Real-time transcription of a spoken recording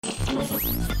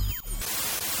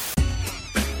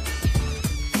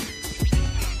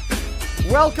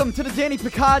Welcome to the Danny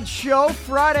Picard Show,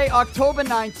 Friday, October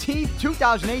 19th,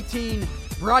 2018,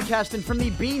 broadcasting from the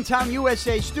Beantown,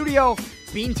 USA studio.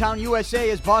 Beantown, USA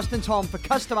is Boston's home for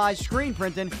customized screen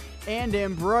printing and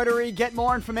embroidery. Get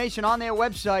more information on their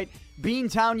website,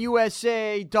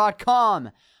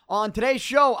 beantownusa.com. On today's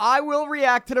show, I will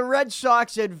react to the Red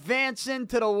Sox advancing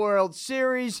to the World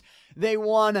Series. They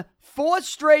won 4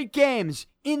 straight games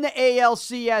in the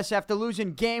ALCS after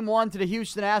losing Game 1 to the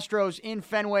Houston Astros in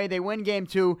Fenway. They win Game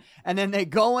 2, and then they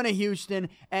go into Houston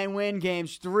and win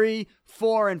Games 3,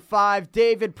 4, and 5.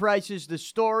 David Price is the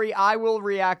story. I will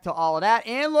react to all of that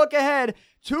and look ahead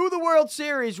to the World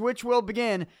Series, which will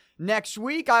begin next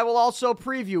week. I will also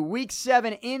preview Week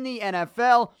 7 in the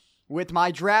NFL with my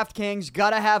DraftKings.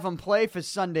 Gotta have them play for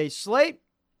Sunday's slate.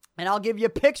 And I'll give you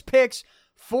picks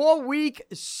for Week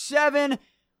 7.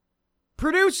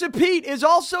 Producer Pete is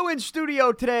also in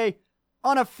studio today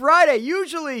on a Friday.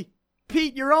 Usually,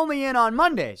 Pete, you're only in on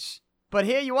Mondays. But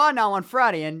here you are now on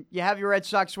Friday, and you have your Red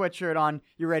Sox sweatshirt on.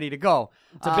 You're ready to go.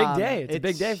 It's a big day. It's a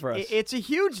big day for us. It's a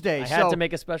huge day. I had to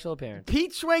make a special appearance.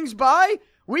 Pete swings by.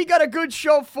 We got a good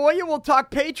show for you. We'll talk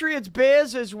Patriots,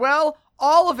 Bears as well.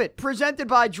 All of it presented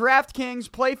by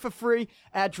DraftKings. Play for free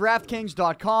at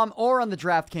DraftKings.com or on the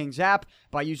DraftKings app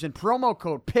by using promo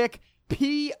code PICK.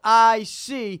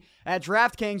 PIC. At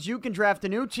DraftKings, you can draft a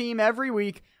new team every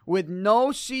week with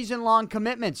no season-long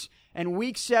commitments. And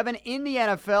Week 7 in the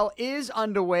NFL is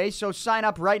underway, so sign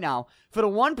up right now for the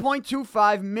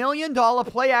 $1.25 million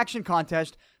play-action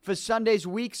contest for Sunday's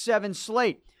Week 7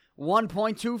 slate.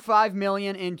 $1.25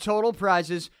 million in total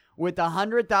prizes with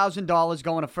 $100,000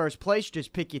 going to first place.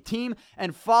 Just pick your team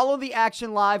and follow the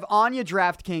action live on your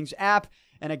DraftKings app.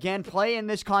 And again, play in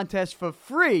this contest for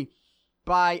free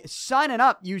by signing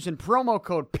up using promo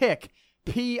code PICK,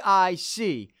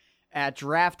 P-I-C, at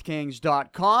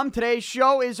DraftKings.com. Today's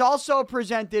show is also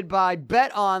presented by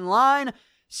BetOnline.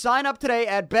 Sign up today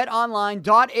at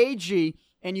betonline.ag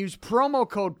and use promo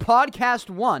code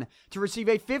PODCAST1 to receive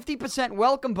a 50%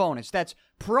 welcome bonus. That's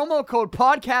promo code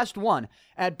PODCAST1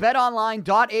 at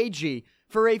betonline.ag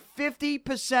for a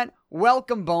 50%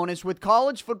 welcome bonus with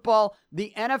college football,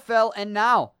 the NFL, and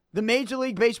now the Major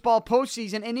League Baseball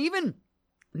postseason, and even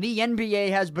the NBA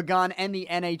has begun, and the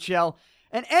NHL,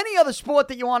 and any other sport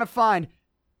that you want to find.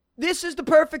 This is the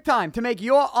perfect time to make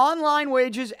your online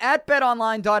wagers at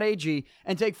betonline.ag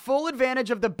and take full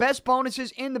advantage of the best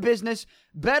bonuses in the business.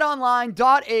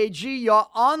 betonline.ag, your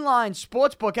online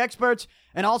sportsbook experts,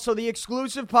 and also the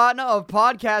exclusive partner of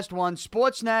Podcast One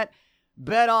Sportsnet,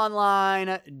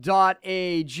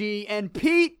 betonline.ag. And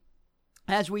Pete,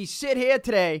 as we sit here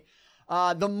today,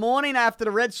 the morning after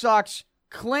the Red Sox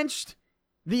clinched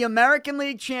the American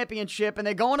League Championship, and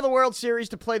they're going to the World Series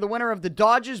to play the winner of the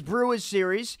Dodgers-Brewers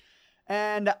series.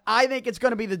 And I think it's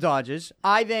going to be the Dodgers.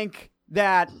 I think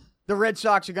that the Red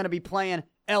Sox are going to be playing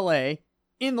LA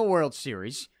in the World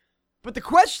Series. But the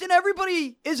question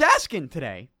everybody is asking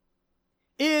today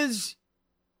is,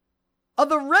 are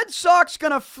the Red Sox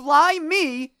going to fly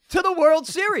me to the World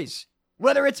Series?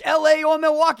 Whether it's LA or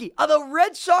Milwaukee, are the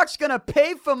Red Sox going to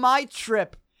pay for my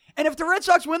trip? And if the Red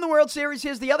Sox win the World Series,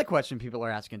 here's the other question people are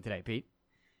asking today, Pete.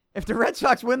 If the Red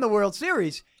Sox win the World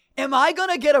Series, am I going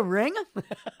to get a ring?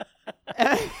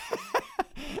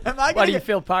 Why do you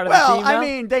feel part of the team now? Well, I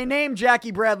mean, they named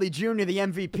Jackie Bradley Jr. the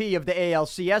MVP of the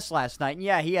ALCS last night. And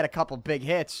yeah, he had a couple big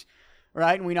hits,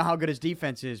 right? And we know how good his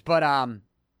defense is. But,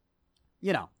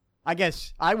 you know, I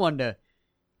guess I wonder,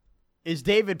 is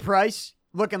David Price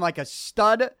looking like a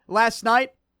stud last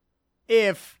night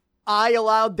if I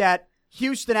allowed that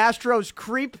Houston Astros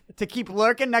creep to keep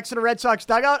lurking next to the Red Sox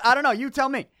dugout? I don't know. You tell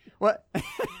me. What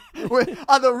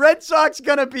are the Red Sox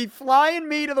going to be flying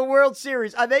me to the World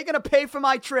Series? Are they going to pay for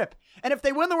my trip? And if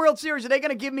they win the World Series, are they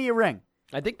going to give me a ring?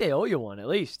 I think they owe you one, at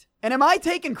least. And am I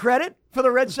taking credit for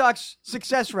the Red Sox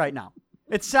success right now?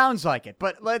 It sounds like it.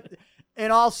 But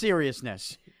in all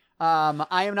seriousness,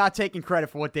 I am not taking credit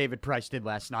for what David Price did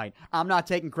last night. I'm not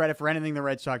taking credit for anything the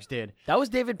Red Sox did. That was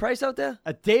David Price out there?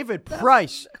 David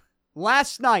Price.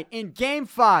 Last night in Game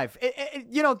 5,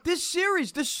 this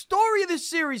series, the story of this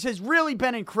series has really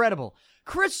been incredible.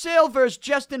 Chris Sale versus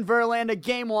Justin Verlander,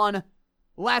 Game 1,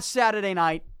 last Saturday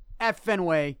night at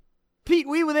Fenway. Pete,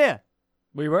 we were there.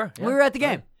 We were. Yeah. We were at the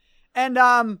game. And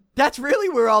that's really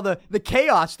where all the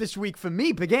chaos this week for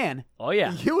me began. Oh,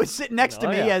 yeah. You were sitting next to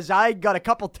me as I got a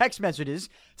couple text messages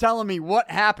telling me what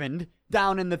happened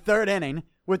down in the third inning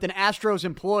with an Astros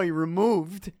employee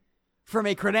removed from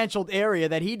a credentialed area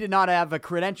that he did not have a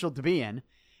credential to be in.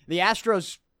 The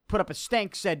Astros put up a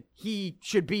stink, said he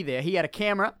should be there. He had a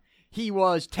camera. He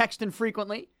was texting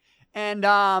frequently. And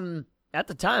at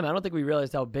the time, I don't think we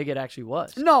realized how big it actually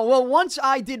was. No, well, once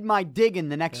I did my digging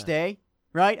the next day,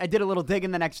 right? I did a little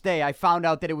digging the next day. I found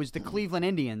out that it was the Cleveland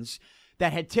Indians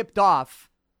that had tipped off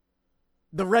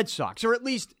the Red Sox. Or at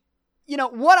least,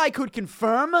 what I could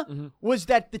confirm was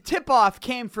that the tip-off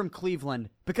came from Cleveland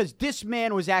because this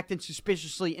man was acting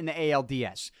suspiciously in the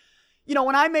ALDS.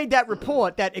 When I made that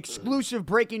report, that exclusive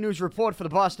breaking news report for the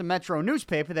Boston Metro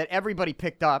newspaper that everybody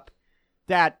picked up,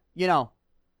 that,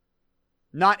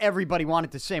 not everybody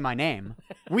wanted to say my name.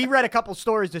 We read a couple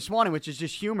stories this morning, which is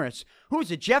just humorous. Who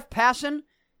is it, Jeff Passan?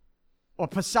 Or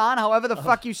Passan, however the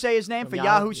fuck you say his name, for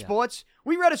Yahoo Sports.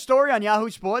 We read a story on Yahoo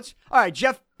Sports. All right,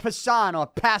 Jeff Passan, or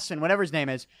Passan, whatever his name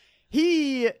is.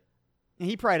 He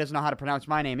probably doesn't know how to pronounce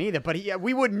my name either, but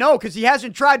we wouldn't know because he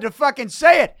hasn't tried to fucking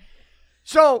say it.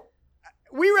 So,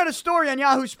 we read a story on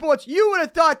Yahoo Sports. You would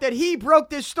have thought that he broke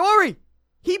this story.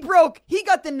 He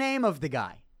got the name of the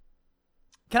guy.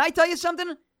 Can I tell you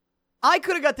something? I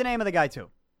could have got the name of the guy too.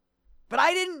 But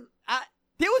I didn't.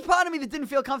 There was part of me that didn't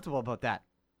feel comfortable about that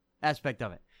aspect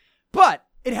of it. But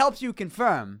it helps you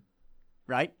confirm,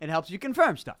 right? It helps you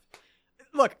confirm stuff.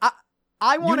 Look,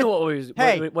 I want to.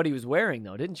 You knew what he was wearing,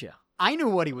 though, didn't you? I knew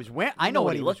what he was wearing. I know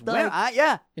what he was wearing. Like.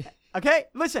 Yeah. Okay,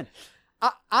 listen.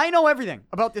 I know everything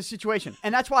about this situation,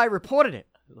 and that's why I reported it.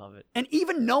 I love it. And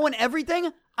even knowing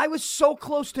everything, I was so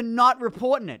close to not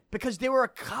reporting it because there were a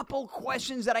couple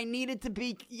questions that I needed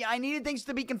things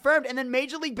to be confirmed, and then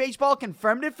Major League Baseball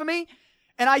confirmed it for me,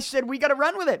 and I said, we got to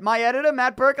run with it. My editor,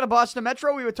 Matt Burke at the Boston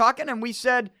Metro, we were talking, and we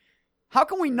said, how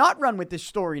can we not run with this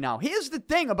story now? Here's the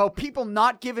thing about people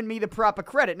not giving me the proper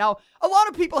credit. Now, a lot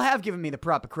of people have given me the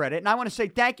proper credit, and I want to say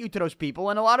thank you to those people.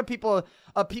 And a lot of people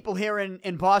here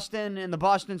in Boston, in the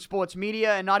Boston sports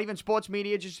media, and not even sports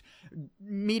media, just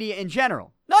media in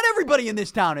general. Not everybody in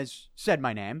this town has said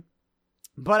my name,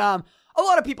 but a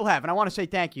lot of people have, and I want to say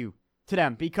thank you to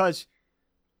them because,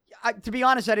 to be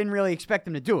honest, I didn't really expect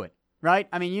them to do it, right?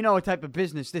 I mean, you know what type of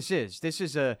business this is.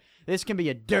 This can be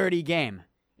a dirty game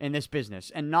in this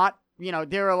business, and not,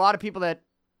 there are a lot of people that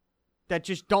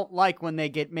just don't like when they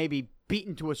get maybe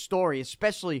beaten to a story,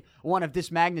 especially one of this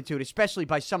magnitude, especially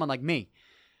by someone like me,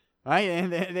 right?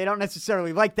 And they don't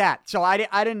necessarily like that. So I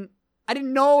didn't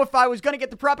know if I was going to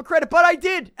get the proper credit, but I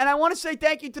did, and I want to say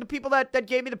thank you to the people that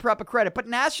gave me the proper credit. But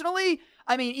nationally,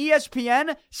 I mean,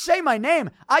 ESPN, say my name.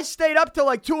 I stayed up till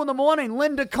like 2 a.m,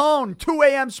 Linda Cohn, 2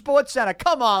 a.m. Sports Center.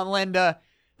 Come on, Linda.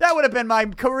 That would have been my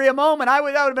career moment. That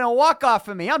would have been a walk-off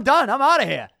for me. I'm done. I'm out of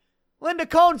here. Linda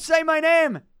Cohn, say my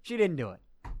name. She didn't do it.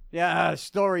 Yeah,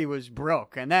 story was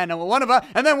broke. And then one of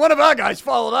our guys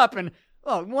followed up. And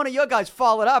one of your guys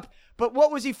followed up. But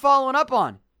what was he following up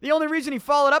on? The only reason he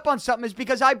followed up on something is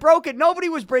because I broke it. Nobody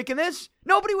was breaking this.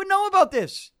 Nobody would know about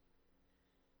this.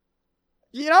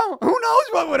 Who knows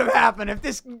what would have happened if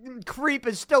this creep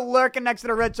is still lurking next to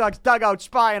the Red Sox dugout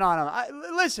spying on him.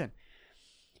 Listen.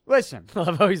 I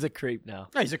love how he's a creep now.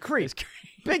 No, he's a creep.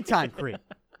 Big time creep.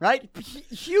 Right?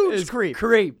 Huge creep.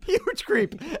 Huge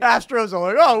creep. Astros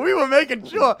are like, we were making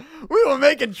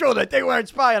sure that they weren't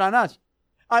spying on us.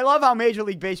 I love how Major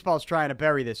League Baseball's trying to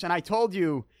bury this. And I told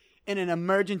you in an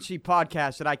emergency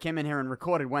podcast that I came in here and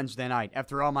recorded Wednesday night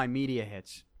after all my media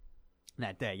hits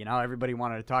that day. Everybody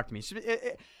wanted to talk to me.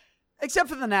 Except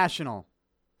for the national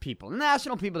people. The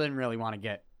national people didn't really want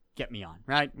to get me on,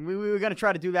 right? We were going to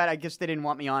try to do that. I guess they didn't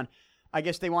want me on. I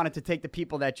guess they wanted to take the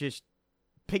people that just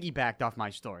piggybacked off my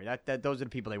story. Those are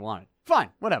the people they wanted. Fine,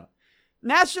 whatever.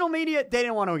 National media, they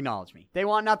didn't want to acknowledge me. They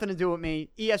want nothing to do with me.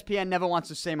 ESPN never wants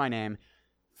to say my name.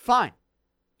 Fine.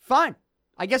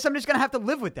 I guess I'm just going to have to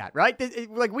live with that, right?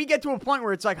 We get to a point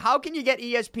where it's like, how can you get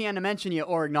ESPN to mention you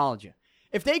or acknowledge you?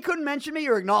 If they couldn't mention me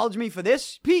or acknowledge me for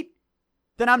this, Pete,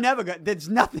 then I'm never going to. There's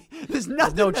nothing. There's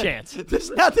no chance. There's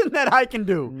nothing that I can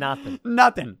do.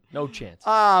 Nothing. No chance.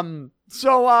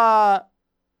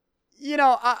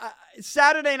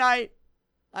 Saturday night,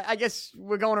 I guess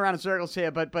we're going around in circles here,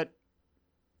 but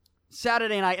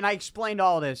Saturday night, and I explained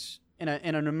all this in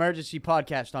an emergency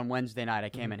podcast on Wednesday night. I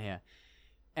came in here.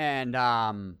 And,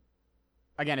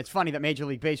 again, it's funny that Major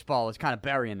League Baseball is kind of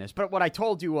burying this, but what I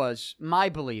told you was my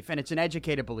belief, and it's an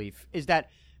educated belief, is that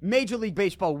Major League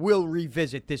Baseball will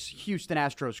revisit this Houston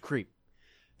Astros creep.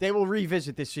 They will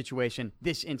revisit this situation,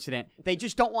 this incident. They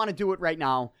just don't want to do it right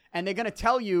now. And they're going to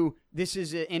tell you this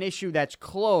is an issue that's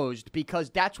closed because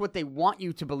that's what they want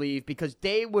you to believe, because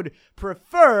they would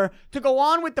prefer to go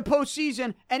on with the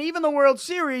postseason and even the World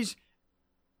Series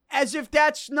as if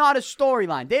that's not a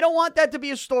storyline. They don't want that to be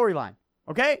a storyline,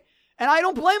 okay? And I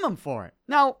don't blame them for it.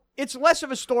 Now, it's less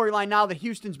of a storyline now that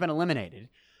Houston's been eliminated.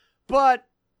 But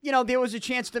there was a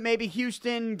chance that maybe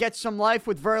Houston gets some life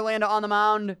with Verlander on the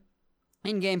mound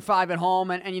in Game 5 at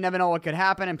home, and you never know what could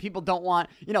happen, and people don't want,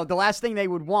 the last thing they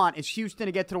would want is Houston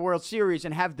to get to the World Series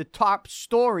and have the top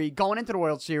story going into the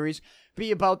World Series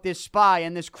be about this spy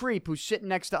and this creep who's sitting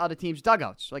next to other teams'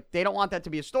 dugouts. Like, they don't want that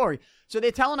to be a story. So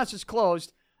they're telling us it's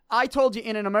closed. I told you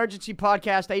in an emergency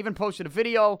podcast, I even posted a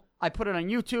video, I put it on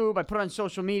YouTube, I put it on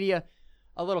social media,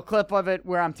 a little clip of it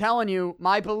where I'm telling you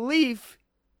my belief,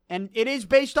 and it is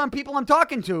based on people I'm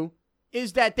talking to,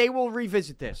 is that they will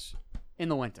revisit this in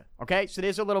the winter, okay? So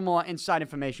there's a little more inside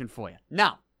information for you.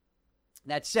 Now,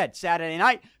 that said, Saturday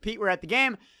night, Pete, we're at the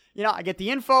game. I get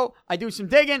the info, I do some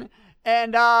digging,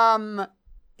 and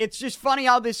it's just funny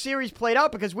how this series played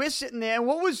out because we're sitting there, and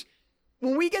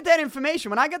when we get that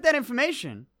information, when I got that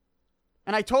information,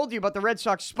 and I told you about the Red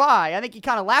Sox spy, I think he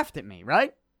kind of laughed at me,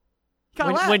 right?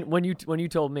 When you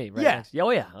told me, right? Yeah.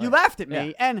 Oh, yeah. You laughed at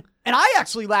me, and I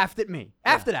actually laughed at me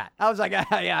after that. I was like,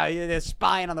 yeah, they're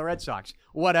spying on the Red Sox.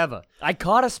 Whatever. I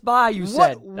caught a spy, you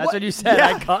said. That's what you said. Yeah.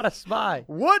 I caught a spy.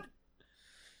 What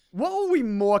were we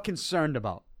more concerned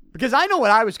about? Because I know what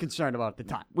I was concerned about at the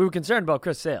time. We were concerned about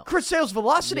Chris Sale. Chris Sale's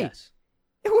velocity. Yes.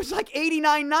 It was like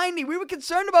 89, 90. We were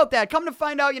concerned about that. Come to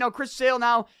find out, Chris Sale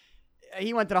now,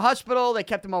 he went to the hospital. They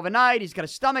kept him overnight. He's got a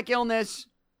stomach illness.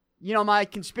 My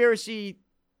conspiracy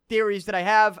theories that I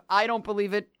have, I don't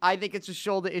believe it. I think it's a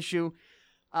shoulder issue.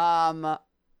 Was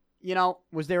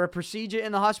there a procedure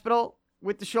in the hospital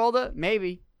with the shoulder?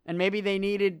 Maybe. And maybe they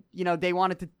needed,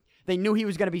 they knew he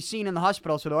was going to be seen in the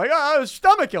hospital, so they're like,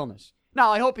 stomach illness. Now,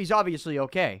 I hope he's obviously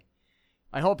okay.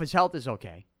 I hope his health is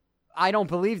okay. I don't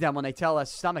believe them when they tell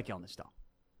us stomach illness, though.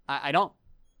 I don't.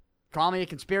 Call me a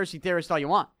conspiracy theorist all you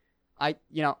want. I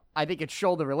think it's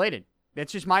shoulder related.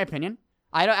 That's just my opinion.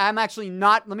 I'm actually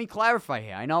not. Let me clarify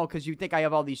here. I know because you think I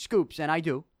have all these scoops, and I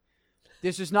do.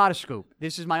 This is not a scoop.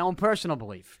 This is my own personal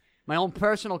belief, my own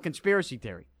personal conspiracy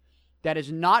theory that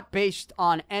is not based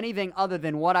on anything other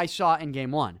than what I saw in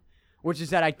Game 1, which is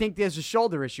that I think there's a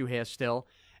shoulder issue here still,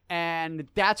 and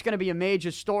that's going to be a major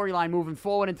storyline moving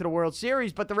forward into the World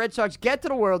Series. But the Red Sox get to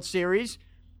the World Series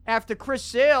after Chris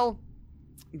Sale,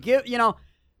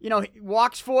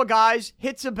 walks 4 guys,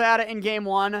 hits a batter in Game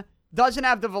 1. Doesn't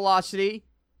have the velocity,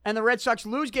 and the Red Sox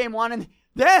lose Game 1. And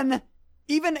then,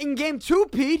 even in Game 2,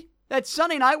 Pete, that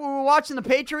Sunday night when we were watching the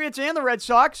Patriots and the Red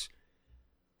Sox,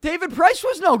 David Price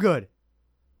was no good.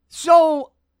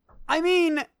 So, I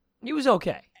mean... He was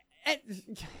okay.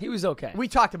 He was okay. We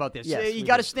talked about this. Yes, he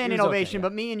got a standing ovation, okay, yeah.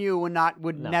 But me and you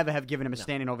would never have given him a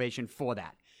standing ovation for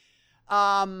that.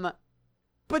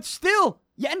 But still,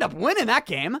 you end up winning that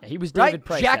game. He was David right?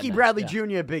 Price. Jackie Bradley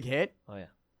Jr., big hit. Oh, yeah.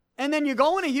 And then you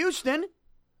go into Houston,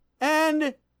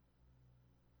 and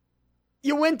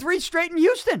you win 3 straight in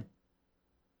Houston.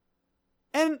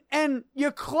 And you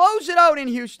close it out in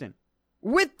Houston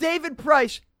with David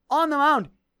Price on the mound.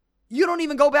 You don't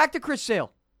even go back to Chris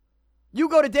Sale. You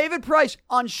go to David Price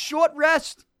on short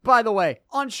rest, by the way.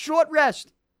 On short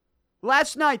rest.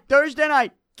 Last night, Thursday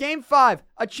night, Game 5,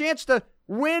 a chance to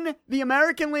win the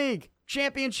American League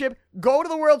Championship, go to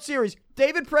the World Series.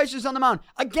 David Price is on the mound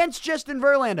against Justin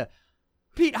Verlander.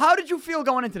 Pete, how did you feel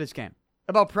going into this game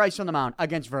about Price on the mound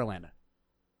against Verlander?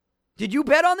 Did you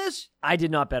bet on this? I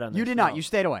did not bet on this. You did not. No. You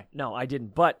stayed away. No, I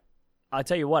didn't. But I'll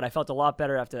tell you what, I felt a lot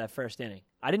better after that first inning.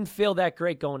 I didn't feel that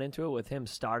great going into it with him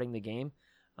starting the game.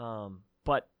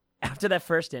 But after that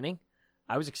first inning,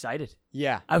 I was excited.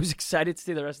 Yeah. I was excited to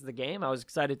see the rest of the game. I was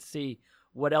excited to see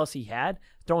what else he had.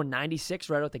 Throwing 96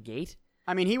 right out the gate.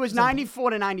 I mean, he was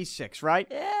 94 to 96, right?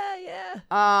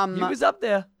 Yeah. He was up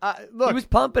there. Look, he was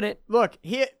pumping it. Look,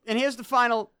 here's the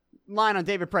final line on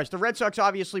David Price. The Red Sox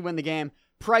obviously win the game.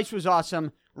 Price was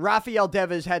awesome. Rafael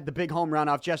Devers had the big home run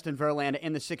off Justin Verlander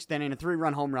in the 6th inning, a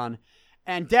 3-run home run.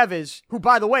 And Devers, who,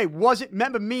 by the way,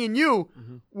 remember me and you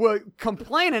were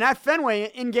complaining at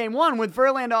Fenway in Game 1 with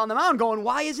Verlander on the mound going,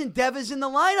 why isn't Devers in the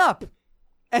lineup?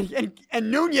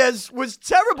 And Nunez was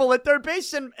terrible at third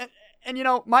base and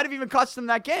might have even cost them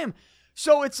that game.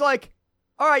 So it's like,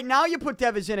 all right, now you put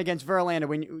Devers in against Verlander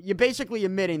when you're basically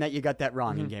admitting that you got that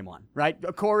wrong in Game 1,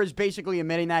 right? Cora's basically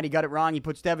admitting that he got it wrong. He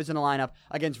puts Devers in the lineup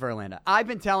against Verlander. I've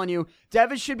been telling you,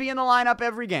 Devers should be in the lineup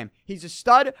every game. He's a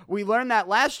stud. We learned that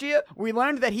last year. We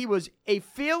learned that he was a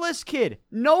fearless kid.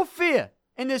 No fear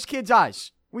in this kid's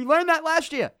eyes. We learned that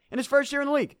last year in his first year in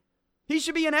the league. He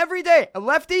should be in every day. A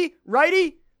lefty,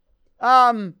 righty,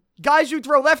 guys who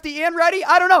throw lefty and righty.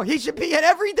 I don't know. He should be in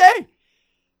every day.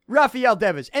 Rafael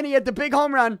Devers. And he had the big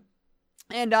home run.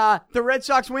 And the Red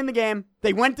Sox win the game.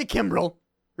 They went to Kimbrel.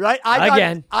 right?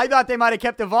 I thought they might have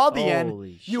kept Evaldi in.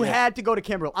 Holy shit. You had to go to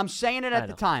Kimbrel. I'm saying it at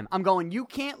the time. I'm going, you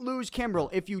can't lose Kimbrel.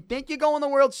 If you think you're going to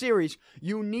the World Series,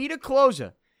 you need a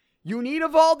closer. You need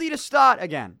Evaldi to start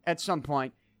again at some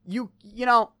point. You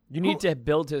need to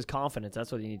build his confidence.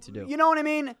 That's what you need to do. You know what I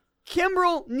mean?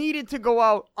 Kimbrel needed to go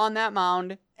out on that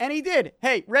mound, and he did.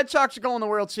 Hey, Red Sox are going to the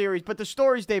World Series, but the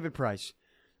story's David Price.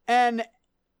 And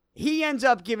he ends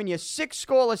up giving you 6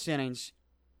 scoreless innings,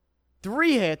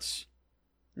 3 hits,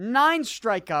 9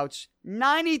 strikeouts,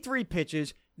 93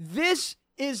 pitches. This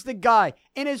is the guy.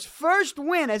 In his first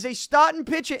win as a starting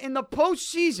pitcher in the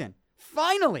postseason,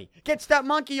 finally gets that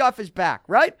monkey off his back,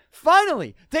 right?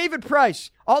 Finally, David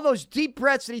Price, all those deep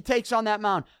breaths that he takes on that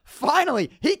mound, finally,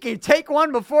 he can take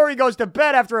one before he goes to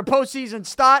bed after a postseason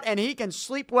start, and he can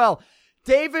sleep well.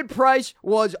 David Price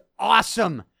was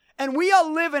awesome. And we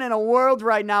are living in a world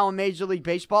right now in Major League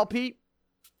Baseball, Pete,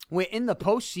 where in the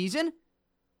postseason,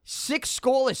 6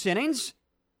 scoreless innings,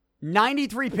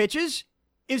 93 pitches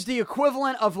is the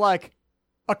equivalent of like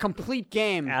a complete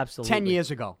game. Absolutely. 10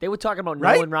 years ago. They were talking about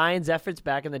Right? Nolan Ryan's efforts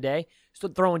back in the day. Still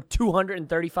throwing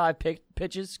 235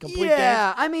 pitches, complete games.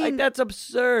 Yeah, I mean, like, that's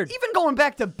absurd. even going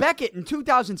back to Beckett in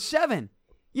 2007,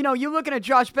 you're looking at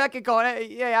Josh Beckett going, hey,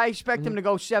 yeah, I expect him to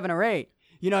go 7 or 8.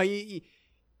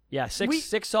 Yeah,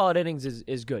 six solid innings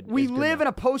is good. We is good live now. in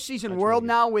a postseason world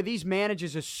now where these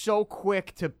managers are so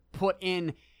quick to put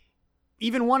in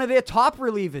even one of their top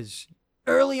relievers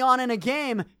early on in a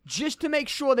game just to make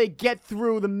sure they get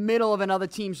through the middle of another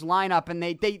team's lineup, and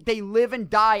they live and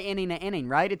die inning to inning,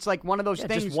 right? It's like one of those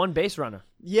things. Just one base runner.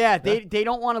 Yeah, they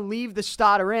don't want to leave the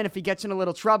starter in if he gets in a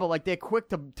little trouble. Like, they're quick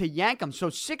to yank him. So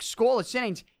 6 scoreless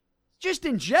innings, just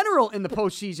in general in the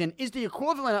postseason, is the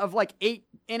equivalent of like 8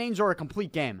 innings or a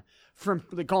complete game from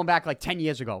going back like 10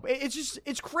 years ago.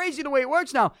 It's crazy the way it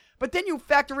works now. But then you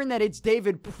factor in that it's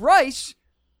David Price,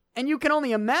 and you can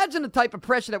only imagine the type of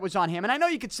pressure that was on him. And I know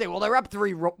you could say, well, they're up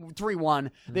 3-1.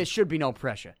 There should be no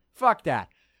pressure. Fuck that.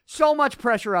 So much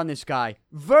pressure on this guy.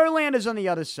 Verlander's on the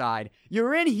other side.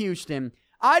 You're in Houston.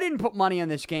 I didn't put money on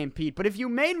this game, Pete, but if you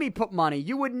made me put money,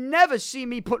 you would never see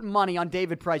me putting money on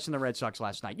David Price and the Red Sox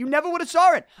last night. You never would have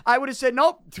saw it. I would have said,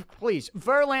 nope, please,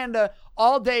 Verlander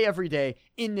all day, every day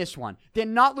in this one. They're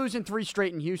not losing 3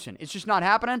 straight in Houston. It's just not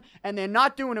happening, and they're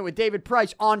not doing it with David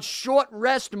Price on short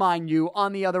rest, mind you,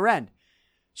 on the other end.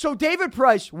 So David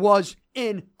Price was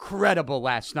incredible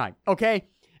last night, okay?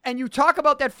 And you talk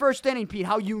about that first inning, Pete,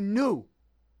 how you knew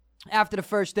after the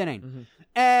first inning. Mm-hmm.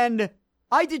 And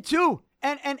I did too.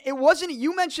 And it wasn't,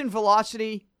 you mentioned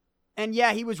velocity, and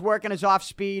yeah, he was working his off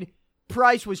speed.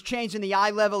 Price was changing the eye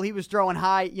level. He was throwing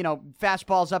high,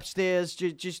 fastballs upstairs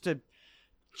just to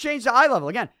change the eye level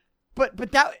again.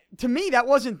 But that, to me, that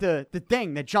wasn't the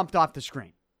thing that jumped off the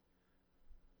screen.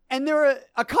 And there are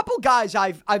a couple guys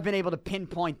I've been able to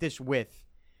pinpoint this with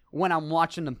when I'm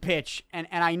watching them pitch, and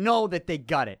I know that they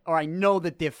got it, or I know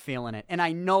that they're feeling it, and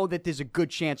I know that there's a good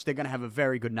chance they're going to have a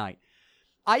very good night.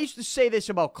 I used to say this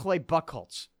about Clay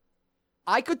Buchholz.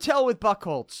 I could tell with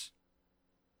Buchholz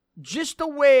just the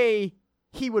way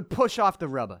he would push off the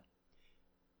rubber,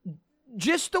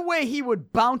 just the way he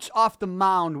would bounce off the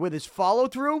mound with his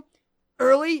follow-through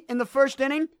early in the first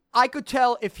inning. I could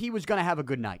tell if he was going to have a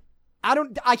good night.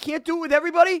 I can't do it with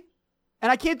everybody,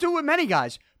 and I can't do it with many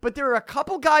guys, but there are a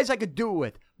couple guys I could do it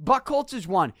with. Buchholz is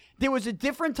one. There was a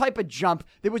different type of jump.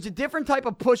 There was a different type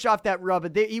of push off that rubber.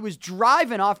 He was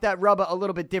driving off that rubber a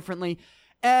little bit differently.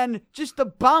 And just the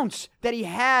bounce that he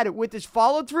had with his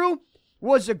follow-through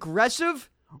was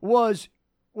aggressive, was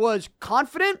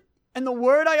confident. And the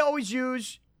word I always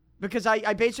use, because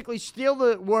I basically steal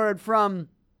the word from,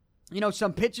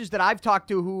 some pitchers that I've talked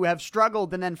to who have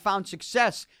struggled and then found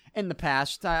success in the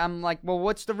past. I'm like, well,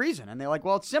 what's the reason? And they're like,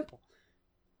 well, it's simple.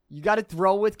 You got to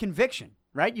throw with conviction.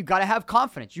 Right? You got to have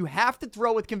confidence. You have to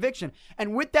throw with conviction.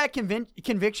 And with that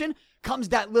conviction comes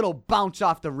that little bounce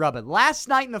off the rubber. Last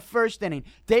night in the first inning,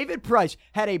 David Price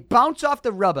had a bounce off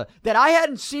the rubber that I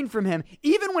hadn't seen from him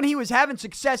even when he was having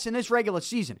success in this regular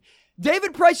season.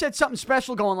 David Price had something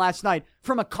special going last night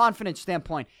from a confidence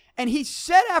standpoint. And he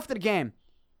said after the game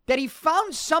that he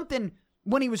found something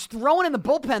when he was throwing in the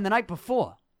bullpen the night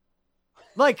before.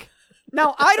 Like,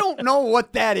 now, I don't know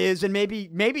what that is, and maybe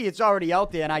it's already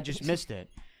out there and I just missed it.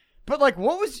 But, like,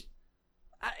 what was,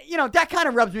 that kind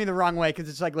of rubs me the wrong way because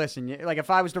it's like, listen, like, if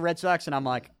I was the Red Sox and I'm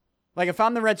like if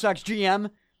I'm the Red Sox GM,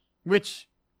 which,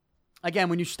 again,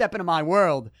 when you step into my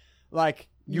world, like,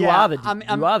 you are the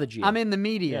GM. I'm in the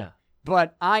media,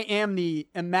 but I am the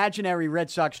imaginary Red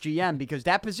Sox GM because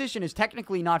that position is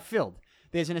technically not filled.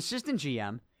 There's an assistant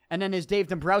GM, and then there's Dave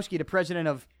Dombrowski, the president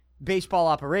of baseball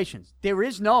operations. There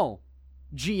is no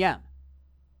GM.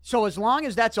 So as long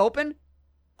as that's open,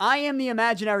 I am the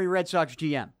imaginary Red Sox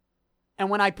GM. And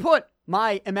when I put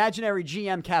my imaginary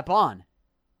GM cap on,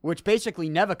 which basically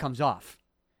never comes off,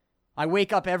 I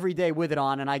wake up every day with it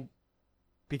on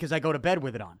because I go to bed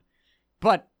with it on.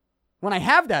 But when I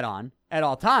have that on at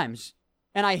all times,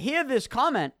 and I hear this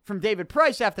comment from David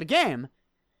Price after the game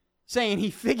saying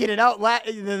he figured it out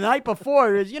the night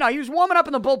before, he was warming up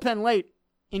in the bullpen late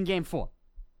in Game 4.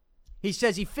 He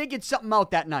says he figured something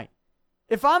out that night.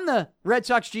 If I'm the Red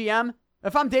Sox GM,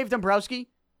 if I'm Dave Dombrowski,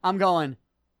 I'm going,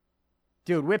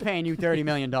 dude, we're paying you $30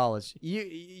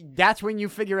 million. That's when you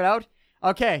figure it out?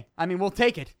 Okay, I mean, we'll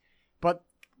take it. But,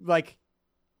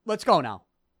 let's go now.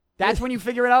 That's when you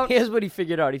figure it out? Here's what he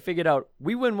figured out. He figured out,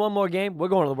 we win one more game, we're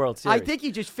going to the World Series. I think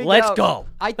he just figured out. Let's go.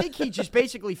 I think he just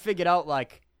basically figured out,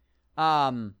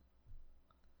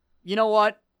 you know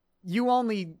what? You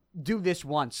only do this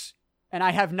once, and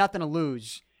I have nothing to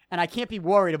lose, and I can't be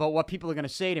worried about what people are going to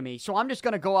say to me, so I'm just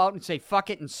going to go out and say fuck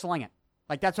it and sling it.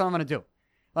 That's what I'm going to do.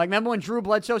 Remember when Drew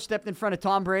Bledsoe stepped in front of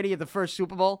Tom Brady at the first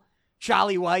Super Bowl?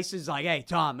 Charlie Weiss is like, hey,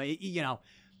 Tom,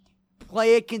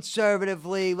 play it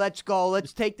conservatively. Let's go.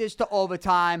 Let's take this to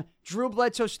overtime. Drew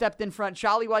Bledsoe stepped in front.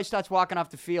 Charlie Weiss starts walking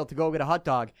off the field to go get a hot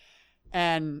dog,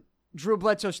 and Drew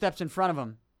Bledsoe steps in front of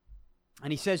him,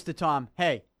 and he says to Tom,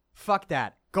 hey, fuck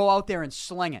that. Go out there and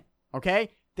sling it, okay?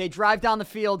 They drive down the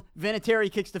field.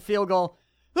 Vinatieri kicks the field goal.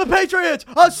 The Patriots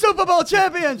are Super Bowl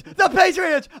champions! The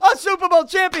Patriots are Super Bowl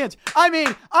champions! I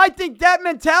mean, I think that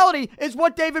mentality is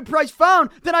what David Price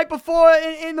found the night before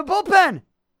in the bullpen.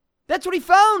 That's what he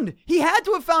found. He had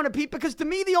to have found it, Pete, because to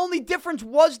me, the only difference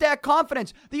was that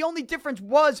confidence. The only difference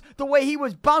was the way he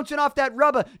was bouncing off that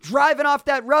rubber, driving off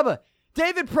that rubber.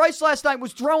 David Price last night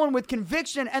was throwing with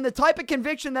conviction, and the type of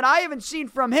conviction that I haven't seen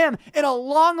from him in a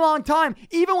long, long time,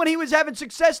 even when he was having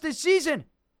success this season.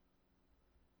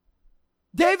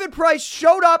 David Price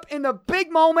showed up in the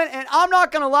big moment, and I'm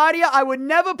not going to lie to you, I would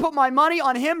never put my money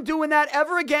on him doing that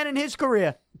ever again in his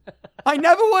career. I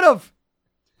never would have.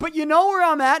 But you know where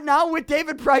I'm at now with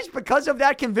David Price because of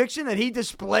that conviction that he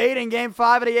displayed in Game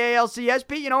 5 of the ALCS,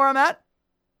 Pete? You know where I'm at?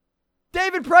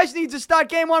 David Price needs to start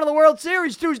Game 1 of the World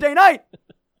Series Tuesday night.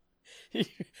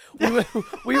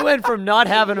 we went from not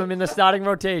having him in the starting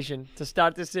rotation to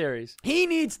start the series. He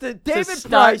needs to,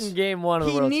 in Game 1 of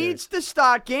the World Series. He needs to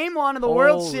start Game 1 of the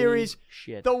World Series.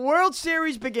 Shit. The World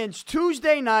Series begins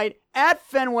Tuesday night at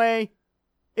Fenway.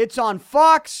 It's on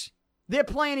Fox. They're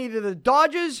playing either the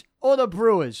Dodgers or the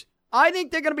Brewers. I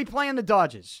think they're going to be playing the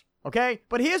Dodgers, okay?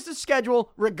 But here's the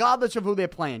schedule, regardless of who they're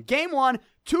playing. Game 1,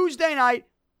 Tuesday night.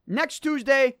 Next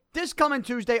Tuesday, this coming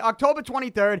Tuesday, October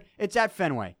 23rd, it's at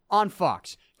Fenway on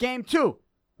Fox. Game 2,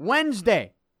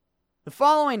 Wednesday, the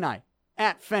following night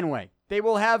at Fenway. They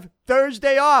will have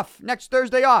Thursday off, next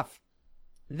Thursday off.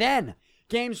 Then,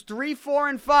 games 3, 4,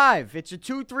 and 5. It's a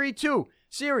 2-3-2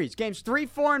 series. Games 3,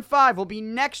 4, and 5 will be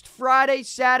next Friday,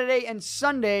 Saturday, and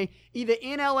Sunday, either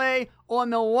in LA or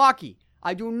Milwaukee.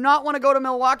 I do not want to go to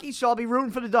Milwaukee, so I'll be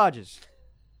rooting for the Dodgers.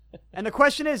 And the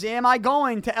question is, am I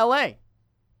going to LA?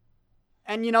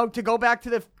 And, to go back to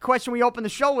the question we opened the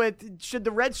show with, should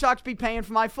the Red Sox be paying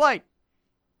for my flight?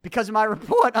 Because of my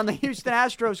report on the Houston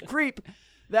Astros creep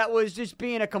that was just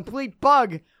being a complete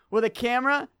bug with a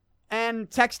camera and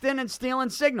texting and stealing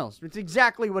signals. It's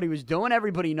exactly what he was doing.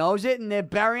 Everybody knows it, and they're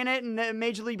burying it, and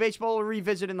Major League Baseball will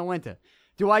revisit in the winter.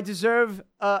 Do I deserve,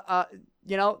 the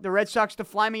Red Sox to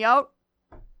fly me out?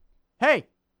 Hey,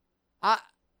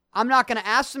 I'm not going to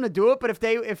ask them to do it, but if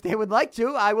they would like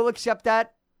to, I will accept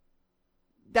that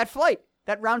flight,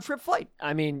 that round-trip flight.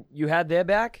 I mean, you had their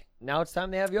back. Now it's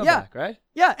time to have your back, right?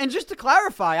 Yeah, and just to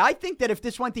clarify, I think that if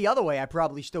this went the other way, I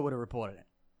probably still would have reported it.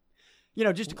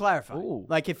 Just to clarify. Ooh.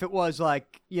 Like if it was a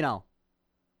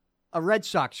Red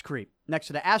Sox creep next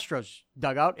to the Astros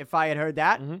dugout, if I had heard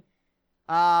that. Mm-hmm.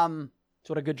 That's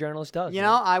what a good journalist does.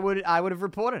 I would have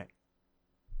reported it.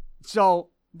 So,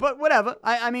 but whatever.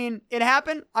 I mean, it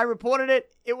happened. I reported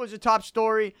it. It was a top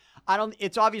story.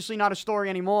 It's obviously not a story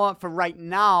anymore for right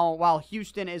now while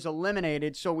Houston is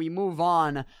eliminated, so we move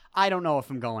on. I don't know if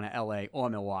I'm going to LA or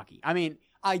Milwaukee. I mean,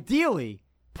 ideally,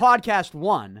 Podcast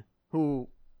One, who,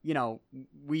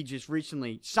 we just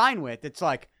recently signed with, it's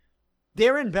like,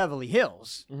 they're in Beverly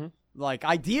Hills. Mm-hmm. Like,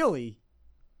 ideally,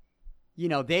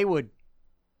 they would,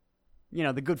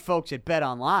 the good folks at Bet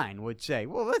Online would say,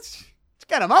 well, let's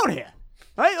get them out here,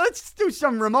 right? Let's do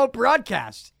some remote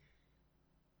broadcast,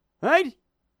 right?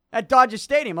 At Dodger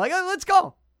Stadium. Like, oh, let's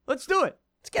go. Let's do it.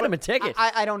 Let's get him a ticket.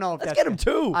 I don't know if Let's get him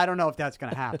two. I don't know if that's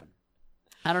going to happen.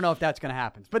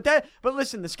 But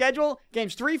listen, the schedule,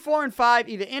 games 3, 4, and 5,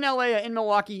 either in LA or in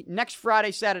Milwaukee, next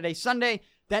Friday, Saturday, Sunday.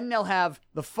 Then they'll have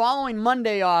the following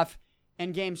Monday off,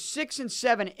 And games 6 and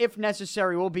 7, if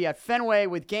necessary, will be at Fenway,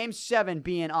 with game 7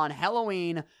 being on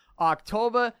Halloween,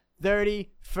 October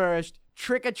 31st.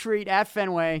 Trick or treat at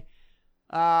Fenway.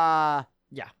 Yeah,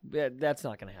 that's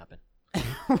not going to happen.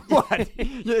 What?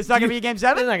 It's not going to be a game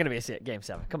 7? It's not going to be a game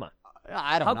 7. Come on.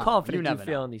 I don't know. How confident do you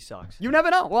feel in these Sox? You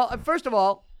never know. Well, first of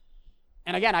all,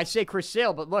 and again, I say Chris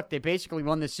Sale, but look, they basically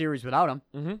won this series without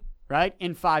him, right?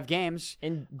 In 5 games.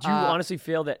 And do you honestly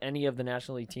feel that any of the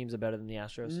National League teams are better than the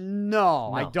Astros?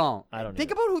 No, I don't. I don't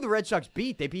Think either. about who the Red Sox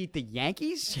beat. They beat the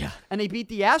Yankees, Yeah. and they beat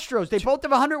the Astros. They both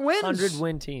have 100 wins.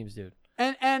 100-win teams, dude.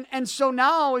 And so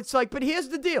now it's like, but here's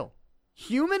the deal.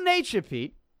 Human nature,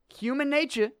 Pete. Human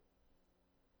nature.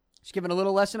 Just giving a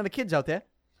little lesson to the kids out there.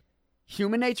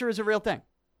 Human nature is a real thing.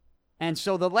 And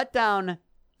so the letdown,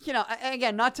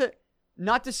 again, not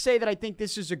to say that I think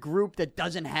this is a group that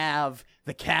doesn't have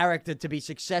the character to be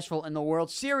successful in the World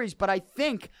Series, but I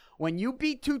think when you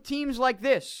beat 2 teams like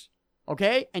this,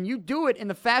 okay, and you do it in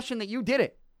the fashion that you did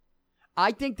it,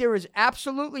 I think there is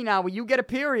absolutely now, when you get a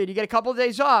period, you get a couple of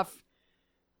days off,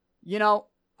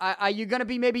 are you going to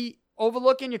be maybe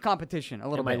overlooking your competition a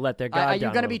little bit? They might let their guard Are you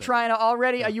down going to a be little bit. trying to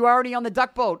already? Yeah. Are you already on the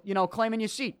duck boat? Claiming your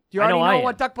seat. Do you I know already I know am.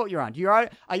 what duck boat you're on?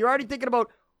 Are you already thinking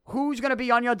about who's going to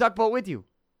be on your duck boat with you?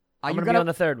 I'm going to be on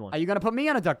the third one. Are you going to put me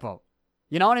on a duck boat?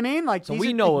 You know what I mean? So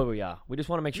we know where we are. We just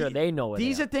want to make sure they know where they are.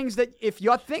 These are things that if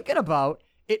you're thinking about,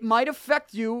 it might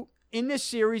affect you in this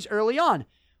series early on,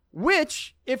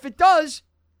 which, if it does,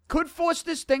 could force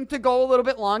this thing to go a little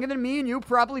bit longer than me and you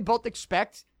probably both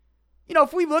expect.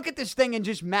 If we look at this thing and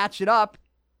just match it up,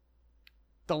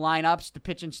 the lineups, the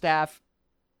pitching staff,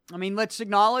 let's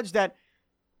acknowledge that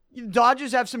the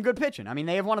Dodgers have some good pitching.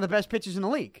 They have one of the best pitchers in the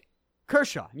league,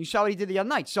 Kershaw. You saw what he did the other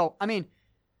night. So, and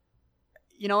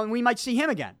we might see him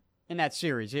again in that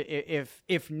series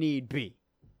if need be,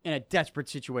 in a desperate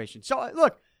situation. So,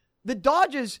 look, the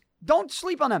Dodgers, don't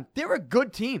sleep on them. They're a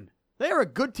good team. They are a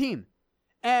good team.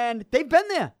 And they've been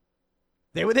there.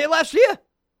 They were there last year.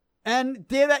 And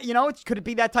they're that, could it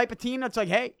be that type of team that's like,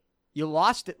 hey, you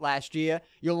lost it last year.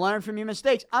 You'll learn from your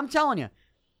mistakes. I'm telling you,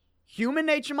 human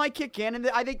nature might kick in. And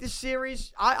I think this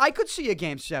series, I could see a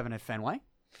game 7 at Fenway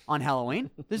on Halloween.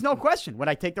 There's no question. Would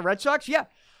I take the Red Sox? Yeah.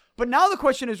 But now the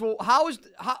question is, well,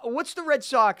 what's the Red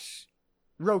Sox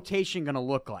rotation going to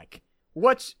look like?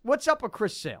 What's up with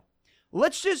Chris Sale?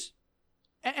 Let's just,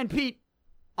 and Pete,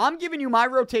 I'm giving you my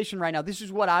rotation right now. This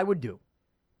is what I would do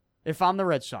if I'm the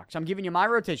Red Sox. I'm giving you my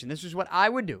rotation. This is what I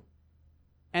would do.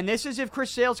 And this is if Chris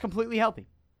Sale's completely healthy.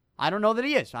 I don't know that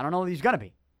he is. I don't know that he's going to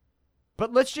be.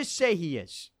 But let's just say he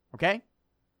is, okay?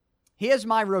 Here's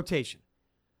my rotation.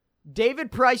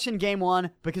 David Price in game 1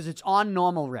 because it's on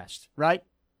normal rest, right?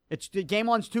 It's game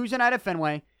 1's Tuesday night at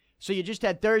Fenway. So you just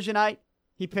had Thursday night.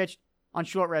 He pitched on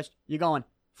short rest. You're going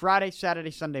Friday,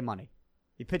 Saturday, Sunday, Monday.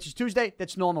 He pitches Tuesday.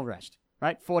 That's normal rest,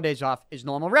 right? 4 days off is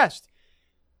normal rest.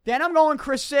 Then I'm going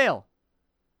Chris Sale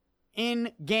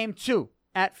in game 2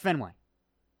 at Fenway.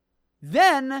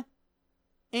 Then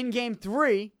in game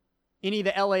 3 in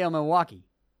either LA or Milwaukee,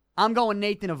 I'm going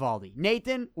Nathan Eovaldi.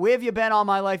 Nathan, where have you been all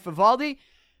my life, Eovaldi?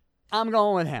 I'm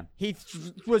going with him. He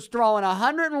was throwing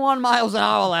 101 miles an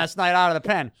hour last night out of the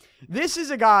pen. This is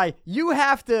a guy you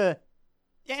have to,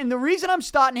 and the reason I'm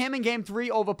starting him in game 3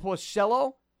 over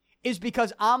Porcello is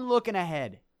because I'm looking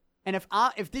ahead. And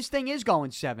if this thing is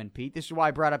going 7, Pete, this is why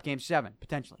I brought up game 7,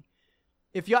 potentially.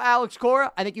 If you're Alex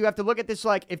Cora, I think you have to look at this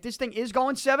like, if this thing is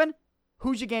going 7,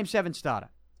 who's your game 7 starter?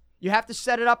 You have to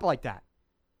set it up like that.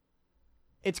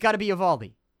 It's got to be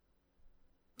Eovaldi.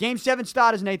 Game 7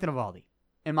 starter is Nathan Eovaldi,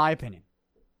 in my opinion.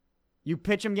 You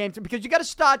pitch him game 2 because you got to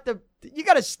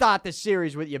start the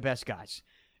series with your best guys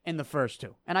in the first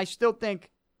 2. And I still think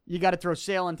you got to throw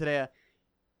Sale into there.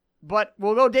 But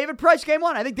we'll go David Price game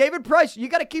 1. I think David Price, you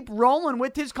got to keep rolling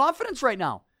with his confidence right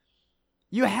now.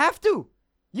 You have to.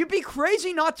 You'd be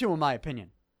crazy not to, in my opinion.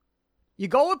 You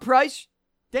go with Price,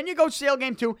 then you go Sale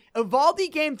game 2.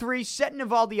 Eovaldi game 3, setting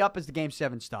Eovaldi up as the game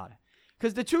 7 starter.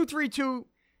 Because the 2-3-2,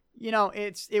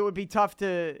 it would be tough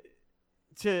to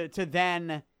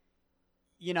then,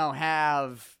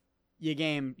 have your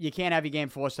game. You can't have your game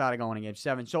 4 starter going in game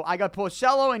 7. So I got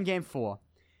Porcello in game 4.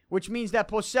 Which means that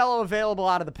Porcello available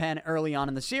out of the pen early on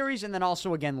in the series and then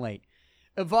also again late.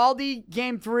 Eovaldi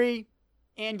game 3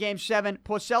 and game 7.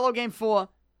 Porcello game 4.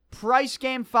 Price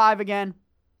game 5 again.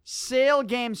 Sale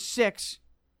game 6.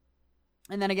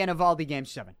 And then again Eovaldi game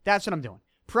 7. That's what I'm doing.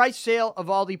 Price, Sale,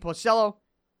 Eovaldi, Porcello.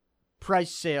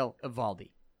 Price, Sale, Eovaldi.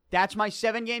 That's my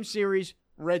 7-game series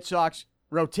Red Sox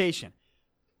rotation.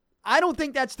 I don't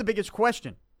think that's the biggest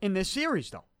question in this series,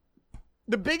 though.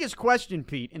 The biggest question,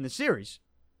 Pete, in the series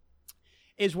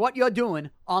is what you're doing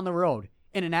on the road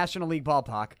in a National League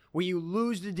ballpark where you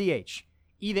lose the DH,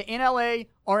 either in LA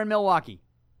or in Milwaukee.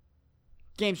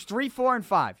 Games 3, 4, and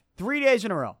 5. 3 days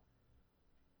in a row.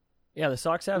 Yeah, the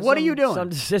Sox have what are you doing? Some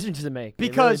decisions to make.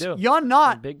 Because really you're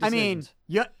not, big I mean,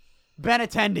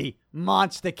 Benintendi,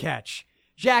 monster catch.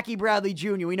 Jackie Bradley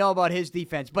Jr., we know about his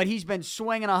defense, but he's been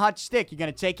swinging a hot stick. You're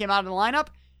going to take him out of the lineup?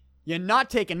 You're not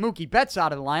taking Mookie Betts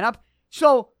out of the lineup.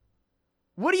 So,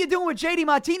 what are you doing with JD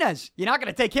Martinez? You're not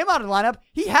going to take him out of the lineup.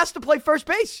 He has to play first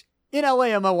base in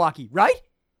LA or Milwaukee, right?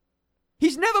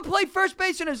 He's never played first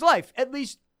base in his life, at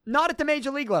least not at the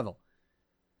major league level.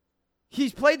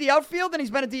 He's played the outfield and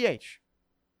he's been a DH.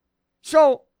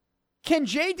 So, can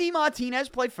JD Martinez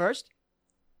play first?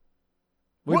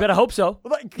 We better hope so.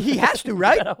 He has to,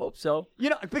 right? We better hope so. You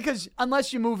know, because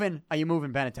unless you're moving, are you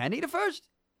moving Benintendi to first?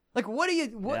 Like,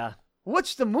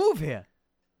 what's the move here?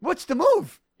 What's the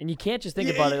move? And you can't just think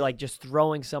about it like just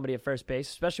throwing somebody at first base,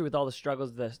 especially with all the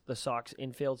struggles the Sox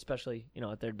infield, especially,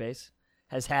 at third base,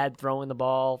 has had throwing the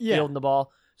ball, fielding the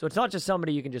ball. So it's not just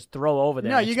somebody you can just throw over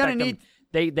there. No, you're going to need...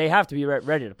 They have to be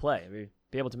ready to play,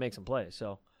 be able to make some plays.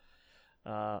 So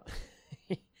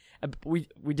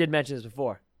we did mention this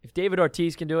before. If David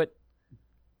Ortiz can do it,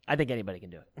 I think anybody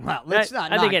can do it. Well, let's not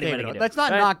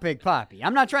knock Big Papi.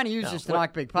 I'm not trying to use this to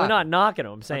knock Big Papi. We're not knocking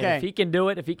him. I'm saying if he can do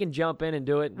it, if he can jump in and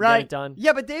do it and get it done.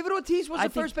 Yeah, but David Ortiz was a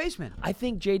first baseman. I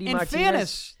think J.D. Martinez... In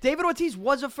fairness, David Ortiz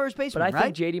was a first baseman, but I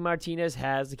think J.D. Martinez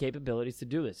has the capabilities to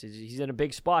do this. He's in a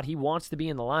big spot. He wants to be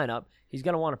in the lineup. He's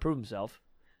going to want to prove himself.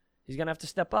 He's going to have to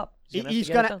step up. He's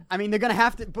going to... I mean, they're going to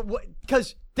have to...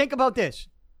 Because think about this.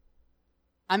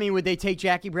 I mean, would they take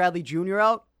Jackie Bradley Jr.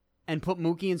 out and put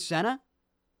Mookie in center?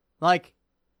 Like...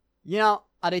 are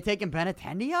they taking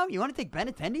Benintendi out? You want to take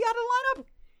Benintendi out of the lineup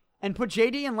and put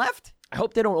JD in left? I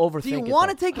hope they don't overthink it. Do you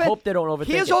want to take I hope they don't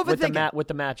overthink it with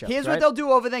the matchup. Here's what they'll do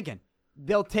overthinking.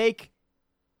 They'll take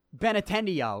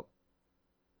Benintendi out,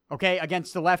 okay,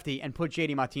 against the lefty and put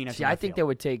JD Martinez in I think they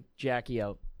would take Jackie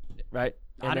out, right?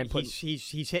 And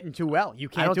he's hitting too well. You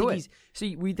can't do it.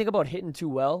 See, we think about hitting too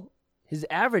well. His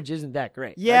average isn't that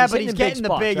great. Yeah, but he's getting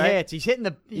the big hits. He's hitting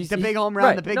the big home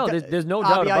run, the big there's no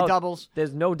doubt RBI doubles.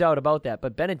 There's no doubt about that.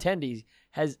 But Benintendi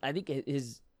has, I think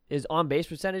his on base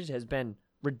percentage has been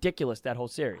ridiculous that whole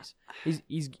series.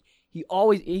 He's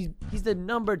the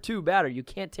number 2 batter. You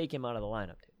can't take him out of the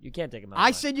lineup. You can't take him out. I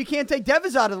said you can't take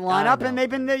Devers out of the lineup, and they've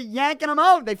been yanking him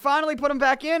out. They finally put him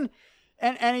back in,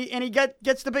 and he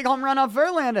gets the big home run off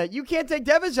Verlander. You can't take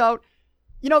Devers out.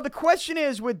 The question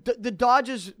is with the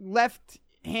Dodgers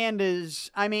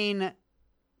left-handers, I mean,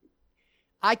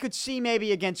 I could see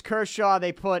maybe against Kershaw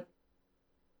they put,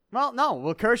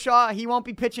 Kershaw, he won't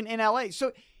be pitching in L.A.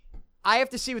 So I have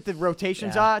to see what the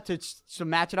rotations are to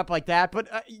match it up like that. But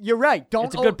you're right.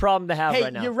 It's a good problem to have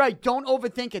right now. You're right. Don't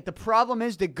overthink it. The problem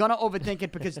is they're going to overthink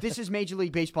it because this is Major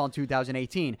League Baseball in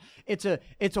 2018. It's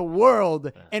a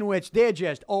world in which they're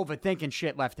just overthinking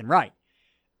shit left and right.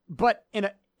 But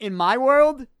in my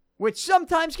world, which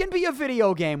sometimes can be a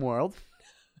video game world,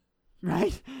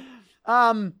 right?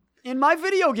 In my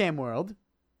video game world,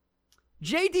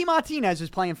 JD Martinez is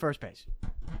playing first base.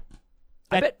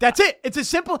 That's it. It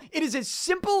is as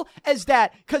simple as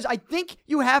that. Because I think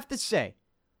you have to say,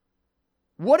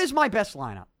 what is my best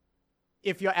lineup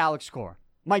if you're Alex Cora?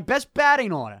 My best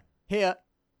batting order here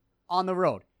on the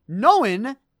road.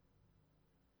 Knowing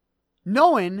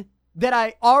that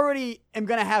I already am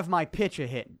going to have my pitcher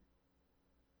hitting.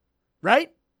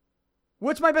 Right?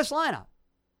 What's my best lineup?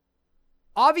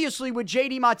 Obviously with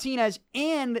JD Martinez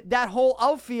and that whole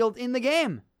outfield in the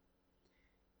game.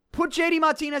 Put JD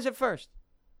Martinez at first.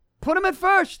 Put him at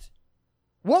first.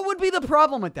 What would be the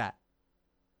problem with that?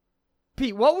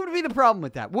 Pete, what would be the problem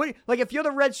with that? If you're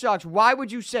the Red Sox, why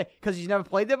would you say? Because he's never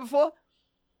played there before?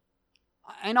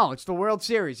 I know, it's the World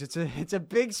Series. It's a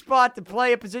big spot to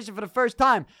play a position for the first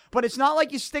time. But it's not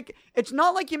like it's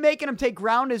not like you're making him take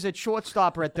grounders at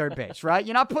shortstop or at third base, right?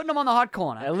 You're not putting him on the hot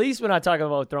corner. At least we're not talking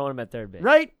about throwing him at third base.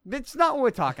 Right? That's not what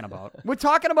we're talking about. We're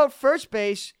talking about first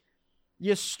base.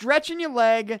 You're stretching your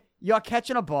leg. You're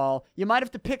catching a ball. You might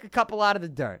have to pick a couple out of the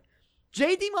dirt.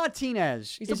 JD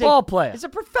Martinez is a ball player. He's a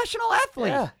professional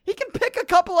athlete. Yeah. He can pick a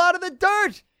couple out of the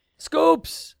dirt.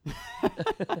 Scoops.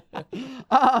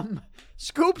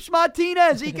 Scoops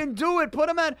Martinez. He can do it. Put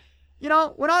him at,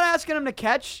 we're not asking him to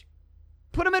catch.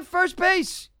 Put him at first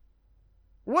base.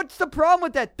 What's the problem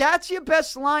with that? That's your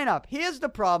best lineup. Here's the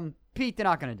problem. Pete, they're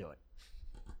not going to do it.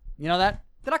 You know that?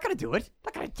 They're not going to do it.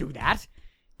 They're not going to do that.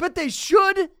 But they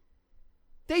should.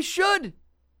 They should.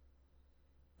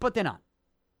 But they're not.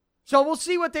 So we'll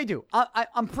see what they do.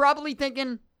 I'm probably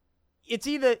thinking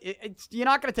you're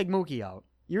not going to take Mookie out.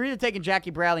 You're either taking Jackie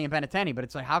Bradley and Benintendi, but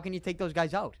it's like, how can you take those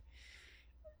guys out?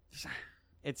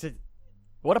 it's a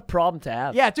What a problem to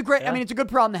have. Yeah, it's a great. I mean, it's a good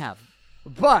problem to have.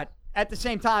 But at the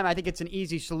same time, I think it's an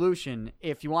easy solution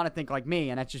if you want to think like me,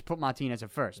 and that's just put Martinez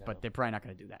at first. No. But they're probably not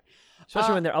going to do that.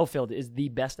 Especially when their outfield is the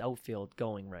best outfield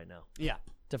going right now. Yeah.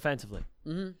 Defensively.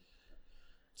 Mm-hmm.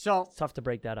 So it's tough to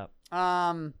break that up.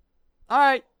 All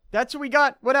right. That's what we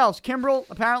got. What else? Kimbrel,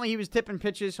 apparently he was tipping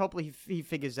pitches. Hopefully he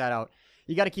figures that out.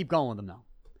 You got to keep going with him, though.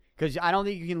 Because I don't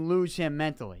think you can lose him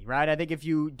mentally, right? I think if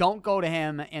you don't go to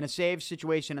him in a save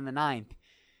situation in the ninth,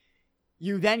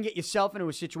 you then get yourself into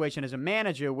a situation as a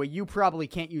manager where you probably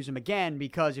can't use him again,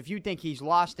 because if you think he's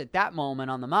lost at that moment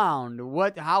on the mound,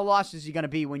 how lost is he going to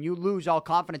be when you lose all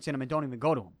confidence in him and don't even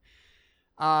go to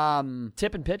him?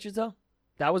 Tipping pitches, though?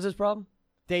 That was his problem?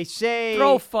 They say...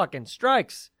 Throw fucking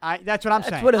strikes. That's what I'm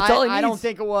saying. That's all he needs. I don't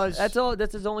think it was...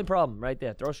 That's his only problem right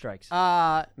there. Throw strikes.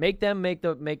 Make them make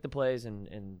the plays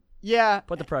and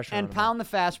put the pressure on and him. Pound the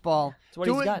fastball.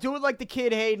 Do it like the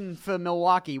kid Hayden for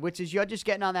Milwaukee, which is you're just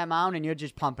getting on that mound and you're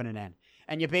just pumping it in.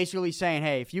 And you're basically saying,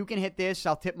 hey, if you can hit this,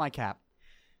 I'll tip my cap.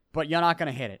 But you're not going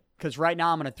to hit it, because right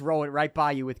now I'm going to throw it right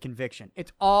by you with conviction.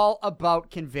 It's all about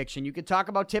conviction. You can talk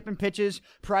about tipping pitches.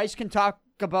 Price can talk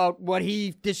about what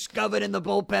he discovered in the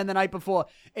bullpen the night before.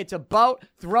 It's about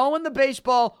throwing the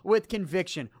baseball with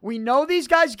conviction. We know these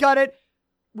guys got it.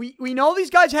 We know these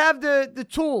guys have the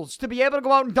tools to be able to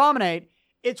go out and dominate.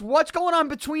 It's what's going on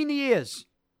between the ears.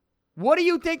 What are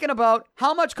you thinking about?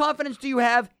 How much confidence do you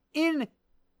have in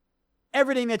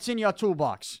everything that's in your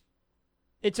toolbox?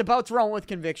 It's about throwing with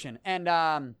conviction.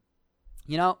 And,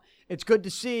 it's good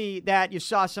to see that you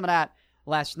saw some of that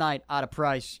last night out of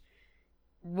Price.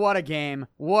 What a game.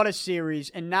 What a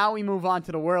series. And now we move on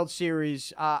to the World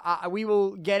Series. We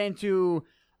will get into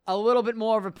a little bit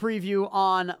more of a preview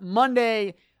on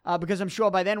Monday, because I'm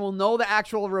sure by then we'll know the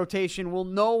actual rotation. We'll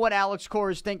know what Alex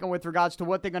Cora is thinking with regards to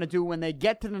what they're going to do when they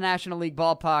get to the National League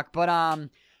ballpark. But,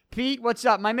 Pete, what's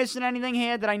up? Am I missing anything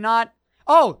here? Did I not?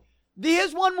 Oh,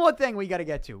 here's one more thing we got to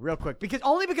get to real quick.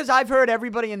 Because I've heard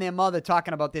everybody and their mother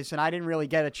talking about this, and I didn't really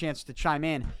get a chance to chime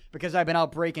in because I've been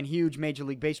out breaking huge Major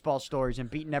League Baseball stories and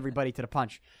beating everybody to the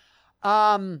punch.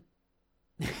 The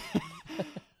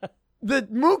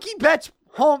Mookie Betts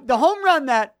the home run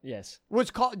that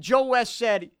was called, Joe West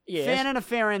said, fan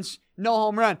interference, no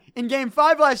home run. In Game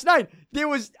 5 last night, there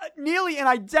was nearly an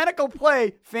identical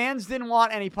play. Fans didn't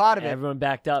want any part of it. Everyone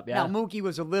backed up, Now, Mookie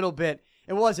was a little bit,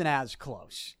 it wasn't as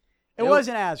close. It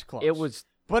wasn't as close. It was.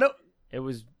 But it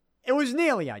was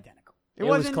nearly identical. It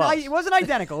wasn't close. It wasn't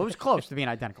identical. It was close to being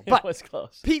identical. But it was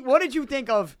close. Pete, what did you think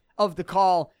of the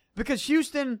call? Because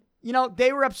Houston,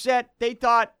 they were upset. They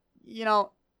thought,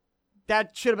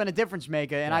 that should have been a difference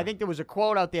maker. And I think there was a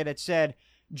quote out there that said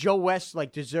Joe West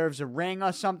deserves a ring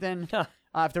or something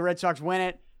if the Red Sox win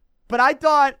it. But I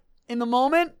thought in the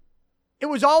moment it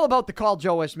was all about the call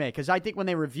Joe West made, because I think when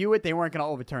they review it, they weren't going to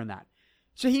overturn that.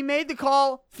 So he made the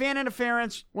call, fan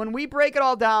interference. When we break it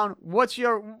all down, what's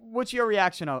your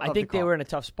reaction of I think the call? They were in a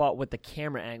tough spot with the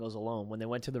camera angles alone when they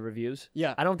went to the reviews.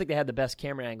 Yeah. I don't think they had the best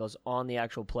camera angles on the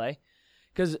actual play.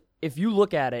 Because if you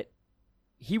look at it,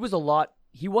 he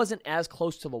wasn't as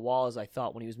close to the wall as I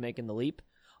thought when he was making the leap.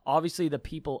 Obviously, the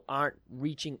people aren't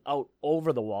reaching out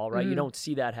over the wall, right? Mm-hmm. You don't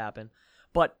see that happen.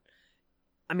 But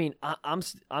I mean,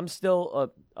 I'm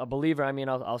still a believer. I mean,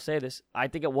 I'll say this. I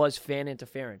think it was fan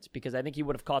interference, because I think he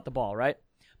would have caught the ball, right?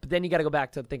 But then you got to go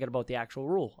back to thinking about the actual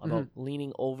rule, about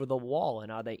leaning over the wall,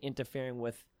 and are they interfering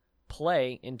with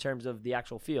play in terms of the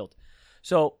actual field?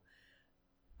 So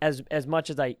as much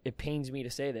as it pains me to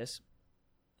say this,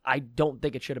 I don't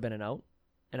think it should have been an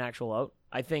actual out.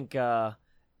 I think the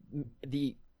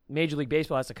Major League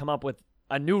Baseball has to come up with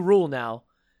a new rule now,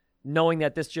 knowing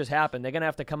that this just happened. They're going to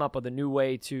have to come up with a new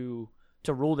way to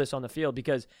rule this on the field,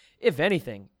 because if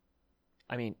anything,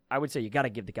 I mean, I would say you got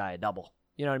to give the guy a double.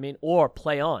 You know what I mean? Or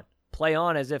play on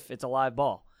as if it's a live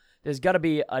ball. There's got to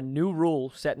be a new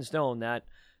rule set in stone that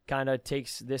kind of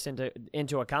takes this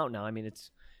into account now. I mean,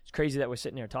 it's crazy that we're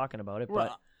sitting here talking about it,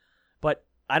 but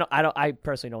I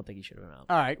personally don't think he should have been out.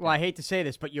 All right. Well, I hate to say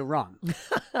this, but you're wrong.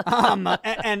 And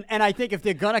I think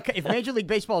if Major League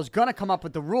Baseball is gonna come up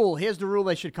with the rule, here's the rule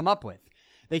they should come up with.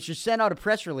 They should send out a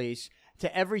press release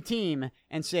to every team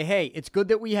and say, hey, it's good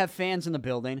that we have fans in the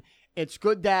building. It's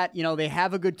good that, they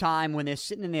have a good time when they're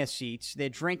sitting in their seats. They're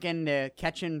drinking, they're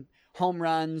catching home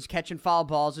runs, catching foul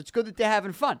balls. It's good that they're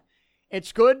having fun.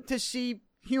 It's good to see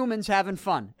humans having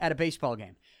fun at a baseball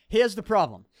game. Here's the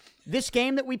problem. This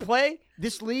game that we play,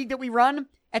 this league that we run,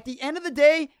 at the end of the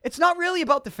day, it's not really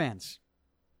about the fans.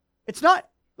 It's not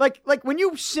like when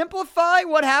you simplify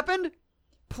what happened,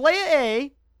 player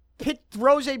A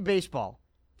throws a baseball.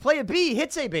 Player B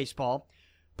hits a baseball.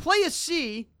 Player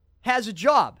C has a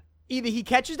job. Either he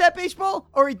catches that baseball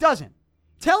or he doesn't.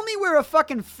 Tell me where a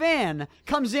fucking fan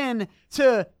comes in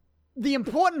to the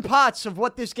important parts of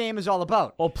what this game is all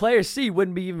about. Well, player C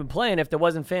wouldn't be even playing if there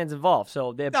wasn't fans involved,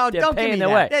 so they're don't paying give me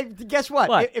their that. way. Guess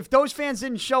what? If those fans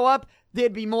didn't show up,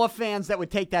 there'd be more fans that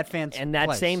would take that fan's And that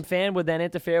place. same fan would then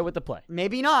interfere with the play.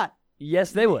 Maybe not.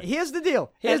 Yes, they would. Here's the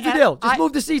deal. Here's the deal. Just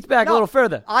move the seats back a little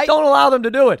further. I- Don't allow them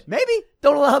to do it. Maybe.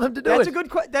 Don't allow them to do That's it. a good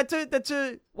question. That's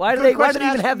a Why do good they question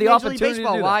even asked have the Major League opportunity to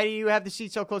Baseball. do that? Why do you have the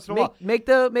seat so close to the wall? Make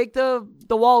the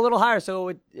wall a little higher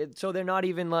so so they're not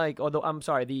even like,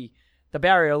 the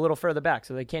barrier a little further back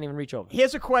so they can't even reach over.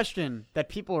 Here's a question that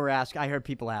people were asking. I heard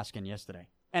people asking yesterday,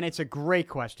 and it's a great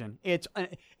question. It's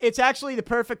actually the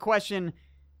perfect question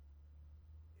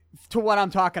to what I'm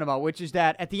talking about, which is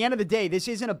that at the end of the day, this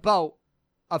isn't about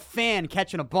a fan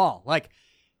catching a ball. Like,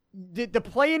 the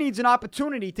player needs an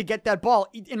opportunity to get that ball,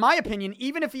 in my opinion,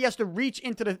 even if he has to reach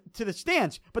into the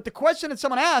stands. But the question that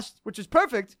someone asked, which is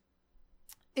perfect,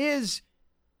 is,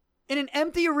 in an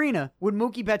empty arena, would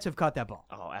Mookie Betts have caught that ball?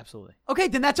 Oh, absolutely. Okay,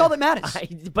 then that's all that matters.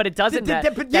 But it doesn't matter.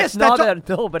 That's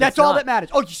all that matters.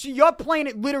 Oh, so you're playing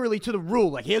it literally to the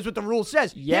rule. Like, here's what the rule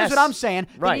says. Yes. Here's what I'm saying.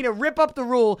 Right. They need to rip up the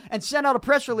rule and send out a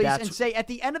press release and say, at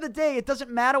the end of the day, it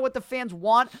doesn't matter what the fans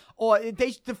want, or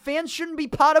the fans shouldn't be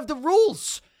part of the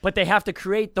rules. But they have to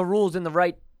create the rules in the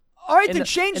right. All right, then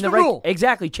change the rule.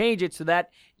 Exactly, change it so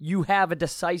that you have a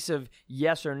decisive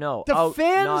yes or no. The out,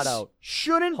 fans not out.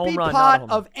 shouldn't Home be run, part not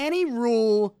a home of any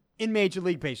rule in Major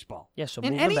League Baseball. Yes, so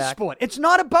in move any them back. sport. It's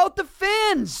not about the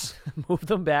fans. Move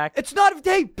them back. It's not,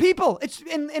 hey, people, it's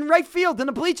in right field, in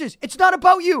the bleachers. It's not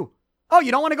about you. Oh,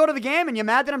 you don't want to go to the game and you're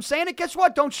mad that I'm saying it? Guess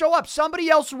what? Don't show up. Somebody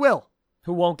else will.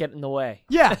 Who won't get in the way?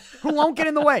 Yeah, who won't get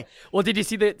in the way. Well, did you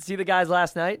see the guys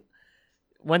last night?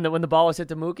 When the ball was hit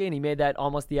to Mookie and he made that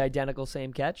almost the identical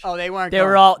same catch. Oh, they weren't. They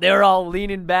were all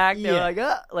leaning back. They Yeah.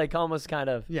 were like almost kind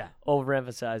of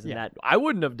overemphasizing that. I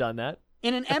wouldn't have done that.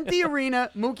 In an empty arena,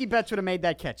 Mookie Betts would have made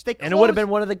that catch. And it would have been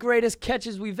one of the greatest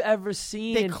catches we've ever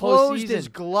seen in postseason. They closed his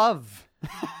glove.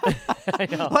 I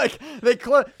know.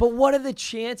 But what are the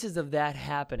chances of that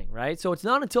happening, right? So it's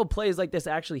not until plays like this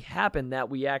actually happen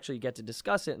that we actually get to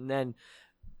discuss it, and then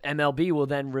MLB will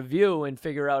then review and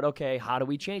figure out, okay, how do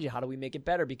we change it? How do we make it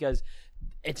better? Because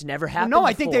it's never happened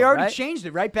I think they already right? changed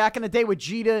it, right? Back in the day with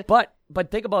Jeter. But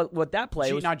think about what that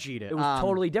play was. Not Jeter. It was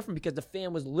totally different because the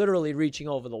fan was literally reaching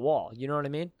over the wall. You know what I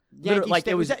mean?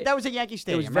 That was a Yankee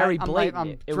Stadium. It was very blatant.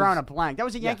 I'm drawing a blank. That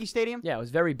was a Yankee Stadium? Yeah, it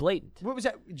was very blatant. What was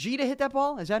that? Jeter hit that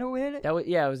ball? Is that who hit it? It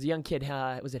was a young kid.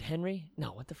 Was it Henry?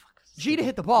 No, what the fuck? Jeter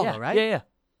hit the ball, though, right? Yeah.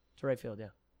 It's right field, yeah.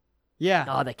 Yeah.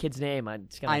 Oh, that kid's name.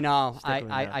 I know.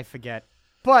 I forget.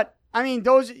 But, I mean,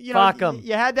 those, you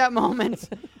had that moment,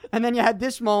 and then you had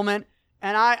this moment,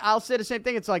 and I'll say the same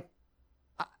thing. It's like,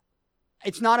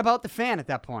 it's not about the fan at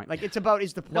that point. Like, it's about,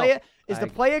 is the player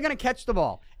going to catch the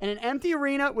ball? In an empty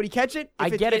arena, would he catch it?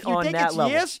 If you think it's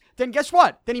yes, then guess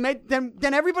what? Then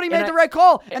then everybody made the right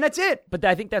call, and that's it. But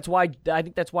I think that's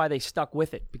why they stuck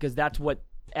with it, because that's what,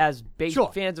 as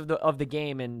fans of the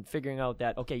game and figuring out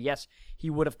that, okay, yes, he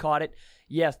would have caught it.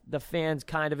 Yes, the fans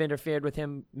kind of interfered with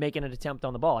him making an attempt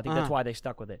on the ball. I think that's why they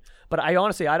stuck with it. But I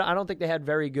honestly don't think they had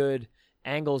very good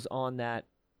angles on that,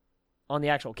 on the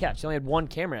actual catch. They only had one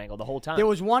camera angle the whole time. There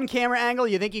was one camera angle.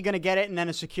 You think you're going to get it, and then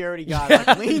a security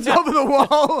guy leans over the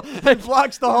wall and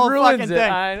blocks the whole fucking thing.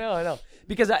 I know.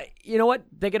 Because you know what?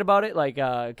 Thinking about it, like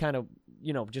kind of,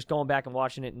 just going back and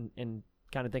watching it and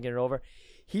kind of thinking it over.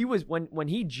 He was when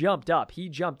he jumped up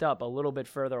a little bit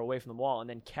further away from the wall and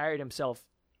then carried himself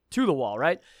to the wall,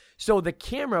 right? So the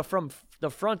camera from the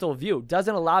frontal view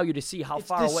doesn't allow you to see how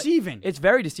far away. It's deceiving. It's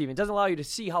very deceiving. It doesn't allow you to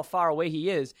see how far away he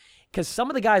is, because some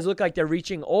of the guys look like they're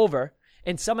reaching over,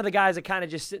 and some of the guys are kind of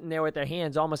just sitting there with their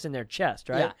hands almost in their chest,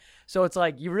 right? Yeah. So it's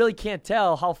like you really can't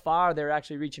tell how far they're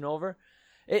actually reaching over.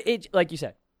 It like you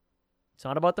said, it's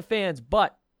not about the fans,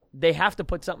 but they have to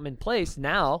put something in place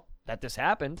now that this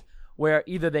happened, where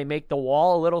either they make the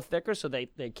wall a little thicker so they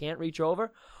can't reach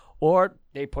over, or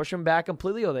they push them back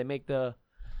completely, or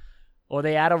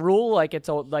they add a rule like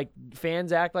like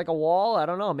fans act like a wall. I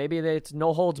don't know. Maybe it's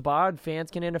no holds barred.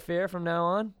 Fans can interfere from now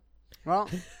on. Well,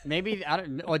 maybe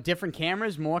or different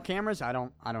cameras, more cameras. I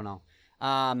don't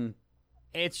know.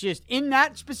 It's just in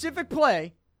that specific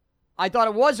play, I thought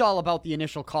it was all about the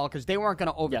initial call because they weren't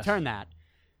going to overturn that.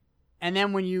 And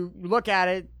then when you look at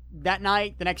it that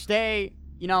night, the next day,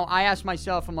 I asked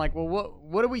myself, I'm like, well,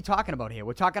 what are we talking about here?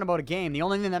 We're talking about a game. The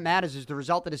only thing that matters is the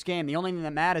result of this game. The only thing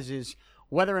that matters is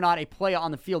whether or not a player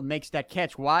on the field makes that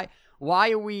catch. Why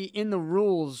are we in the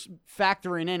rules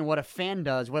factoring in what a fan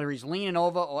does, whether he's leaning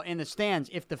over or in the stands?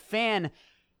 If the fan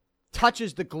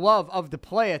touches the glove of the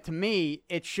player, to me,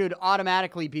 it should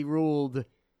automatically be ruled,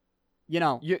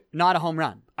 not a home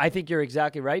run. I think you're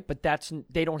exactly right, but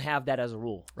they don't have that as a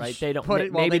rule, right? They don't.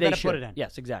 Maybe they should put it in.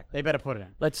 Yes, exactly. They better put it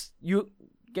in. You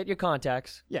get your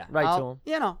contacts. Yeah, right to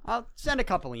them. I'll send a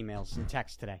couple emails and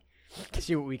texts today.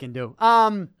 See what we can do.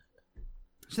 So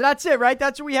that's it, right?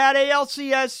 That's what we had.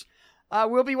 ALCS.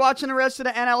 We'll be watching the rest of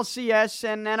the NLCS,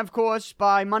 and then, of course,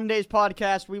 by Monday's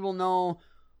podcast, we will know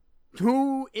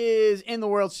who is in the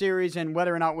World Series and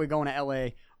whether or not we're going to LA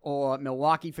or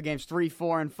Milwaukee for games 3,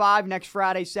 4, and 5 next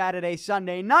Friday, Saturday,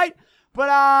 Sunday night.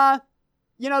 But,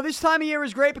 this time of year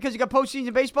is great because you got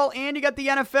postseason baseball and you got the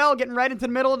NFL getting right into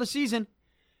the middle of the season.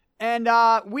 And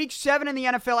Week 7 in the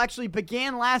NFL actually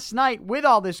began last night with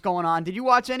all this going on. Did you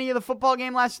watch any of the football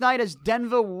game last night as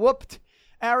Denver whooped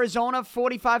Arizona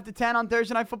 45-10 on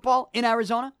Thursday Night Football in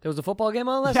Arizona? There was a football game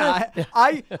on last night?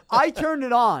 I turned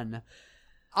it on.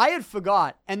 I had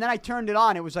forgot, and then I turned it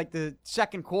on. It was like the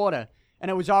second quarter, and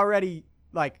it was already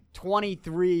like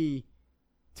 23-3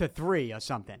 or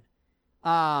something.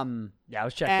 Yeah, I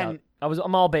was checked out.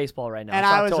 I'm all baseball right now. And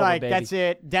it's I was October, like, baby. that's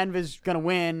it. Denver's going to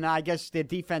win. I guess their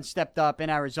defense stepped up in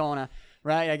Arizona,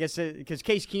 right? I guess because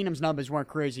Case Keenum's numbers weren't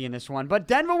crazy in this one. But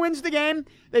Denver wins the game.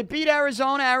 They beat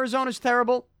Arizona. Arizona's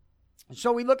terrible.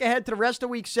 So we look ahead to the rest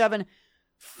of Week 7.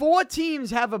 4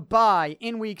 teams have a bye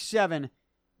in Week 7.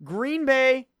 Green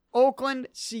Bay, Oakland,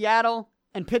 Seattle,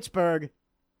 and Pittsburgh.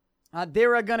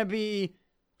 There are going to be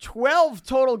 12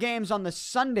 total games on the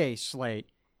Sunday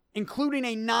slate, including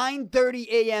a 9:30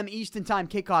 a.m. Eastern Time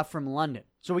kickoff from London.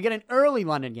 So we get an early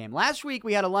London game. Last week,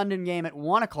 we had a London game at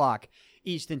 1 o'clock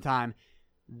Eastern Time.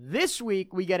 This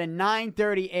week, we get a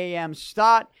 9:30 a.m.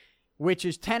 start, which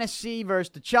is Tennessee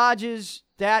versus the Chargers.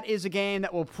 That is a game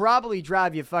that will probably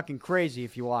drive you fucking crazy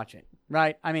if you watch it,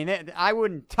 right? I mean, I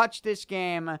wouldn't touch this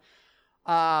game.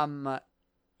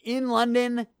 In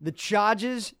London, the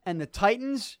Chargers and the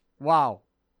Titans, wow.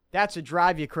 That's a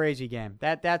drive you crazy game.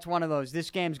 That's one of those. This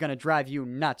game's going to drive you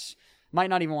nuts. Might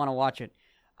not even want to watch it.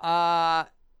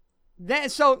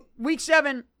 So Week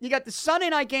 7, you got the Sunday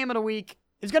night game of the week.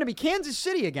 It's going to be Kansas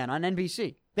City again on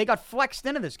NBC. They got flexed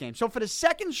into this game. So for the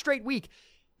second straight week,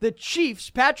 the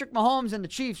Chiefs, Patrick Mahomes and the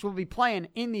Chiefs will be playing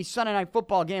in the Sunday night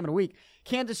football game of the week.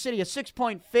 Kansas City, a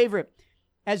 6-point favorite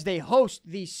as they host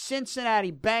the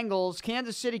Cincinnati Bengals.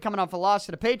 Kansas City coming off a loss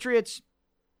to the Patriots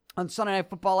on Sunday night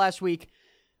football last week.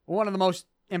 One of the most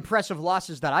impressive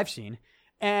losses that I've seen.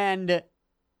 And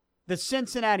the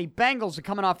Cincinnati Bengals are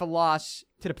coming off a loss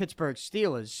to the Pittsburgh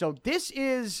Steelers. So this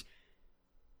is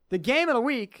the game of the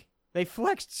week. They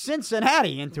flexed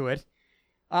Cincinnati into it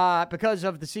because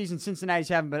of the season Cincinnati's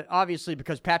having, but obviously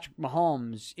because Patrick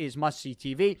Mahomes is must-see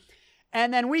TV.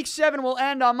 And then Week 7 will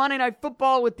end on Monday Night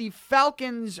Football with the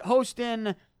Falcons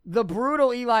hosting the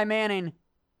brutal Eli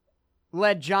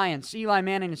Manning-led Giants. Eli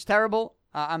Manning is terrible.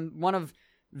 I'm one of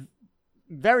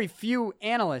very few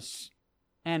analysts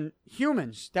and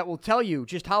humans that will tell you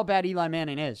just how bad Eli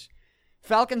Manning is.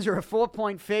 Falcons are a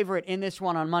 4-point favorite in this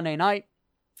one on Monday night.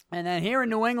 And then here in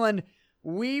New England,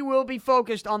 we will be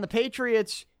focused on the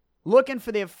Patriots looking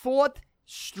for their 4th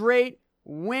straight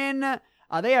win.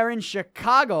 They are in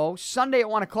Chicago Sunday at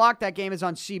 1 o'clock. That game is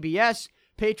on CBS.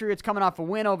 Patriots coming off a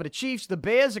win over the Chiefs. The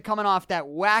Bears are coming off that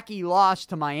wacky loss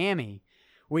to Miami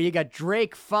where you got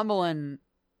Drake fumbling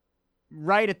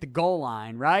right at the goal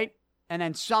line, right? And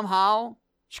then somehow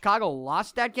Chicago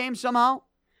lost that game somehow.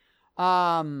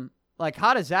 How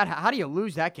do you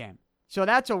lose that game? So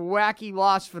that's a wacky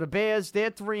loss for the Bears.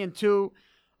 They're 3-2.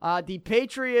 The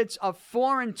Patriots are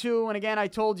 4-2. And again, I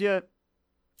told you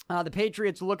the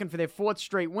Patriots are looking for their 4th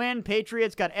straight win.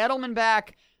 Patriots got Edelman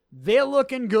back. They're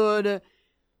looking good.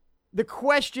 The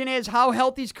question is, how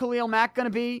healthy is Khalil Mack going to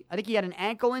be? I think he had an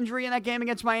ankle injury in that game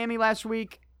against Miami last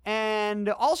week. And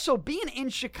also being in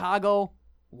Chicago,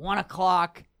 1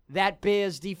 o'clock, that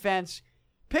Bears defense.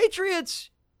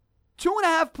 Patriots,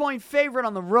 2.5-point favorite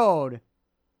on the road.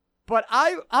 But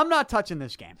I'm not touching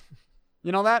this game.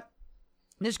 You know that?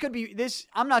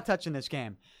 I'm not touching this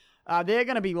game. They're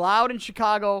going to be loud in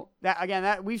Chicago.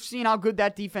 That we've seen how good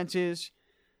that defense is.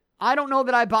 I don't know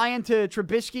that I buy into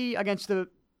Trubisky against the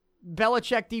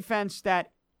Belichick defense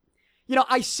that,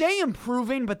 I say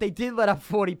improving, but they did let up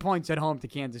 40 points at home to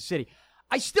Kansas City.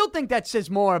 I still think that says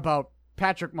more about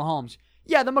Patrick Mahomes.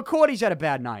 Yeah, the McCourty's had a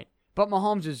bad night, but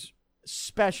Mahomes is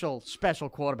special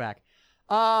quarterback.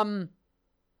 I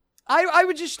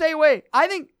would just stay away. I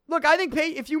think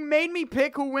if you made me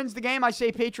pick who wins the game, I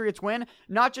say Patriots win,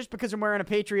 not just because I'm wearing a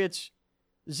Patriots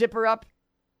zipper up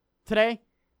today.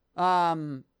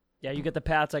 Yeah, you get the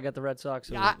Pats, I got the Red Sox.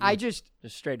 So just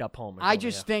straight up home. I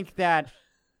just think that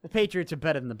the Patriots are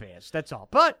better than the Bears. That's all.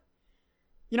 But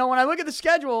when I look at the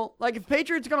schedule, like if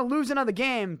Patriots are going to lose another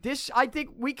game, I think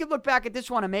we could look back at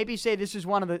this one and maybe say this was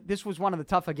one of the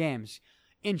tougher games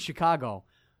in Chicago.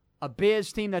 A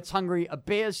Bears team that's hungry, a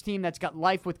Bears team that's got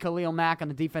life with Khalil Mack on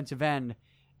the defensive end,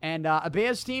 and a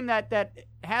Bears team that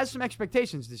has some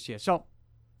expectations this year. So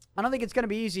I don't think it's going to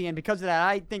be easy, and because of that,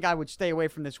 I think I would stay away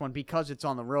from this one because it's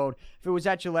on the road. If it was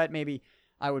at Gillette, maybe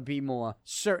I would be more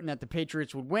certain that the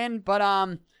Patriots would win.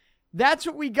 But that's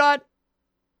what we got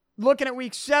looking at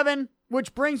Week 7,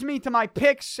 which brings me to my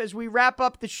picks as we wrap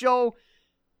up the show.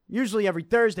 Usually every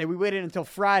Thursday, we waited until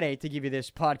Friday to give you this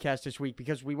podcast this week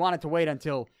because we wanted to wait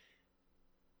until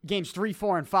Games 3,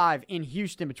 4, and 5 in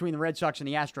Houston between the Red Sox and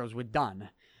the Astros were done.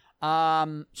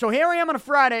 So here I am on a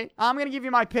Friday. I'm going to give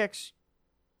you my picks.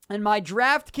 And my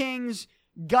DraftKings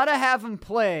gotta have them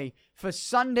play for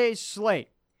Sunday's slate.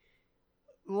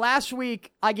 Last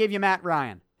week, I gave you Matt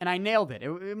Ryan, and I nailed it.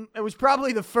 It was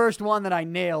probably the first one that I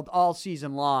nailed all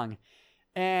season long.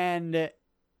 And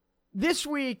this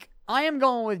week, I am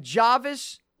going with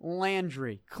Jarvis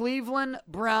Landry, Cleveland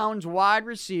Browns wide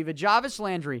receiver. Jarvis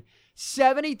Landry,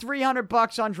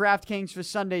 $7,300 on DraftKings for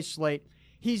Sunday's slate.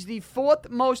 He's the 4th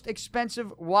most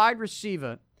expensive wide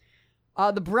receiver.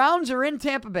 The Browns are in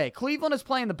Tampa Bay. Cleveland is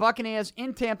playing the Buccaneers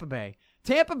in Tampa Bay.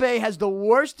 Tampa Bay has the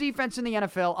worst defense in the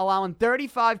NFL, allowing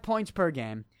 35 points per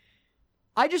game.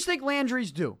 I just think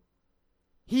Landry's due.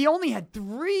 He only had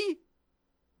 3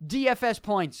 DFS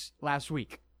points last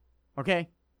week. Okay?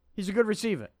 He's a good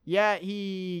receiver. Yeah,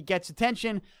 he gets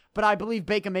attention, but I believe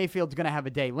Baker Mayfield's going to have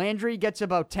a day. Landry gets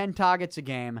about 10 targets a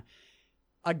game.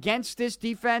 Against this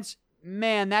defense,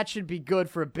 man, that should be good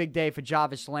for a big day for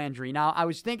Jarvis Landry. Now, I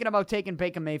was thinking about taking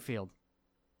Baker Mayfield,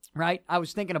 right? I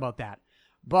was thinking about that.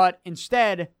 But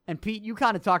instead, and Pete, you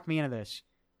kind of talked me into this,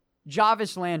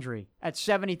 Jarvis Landry at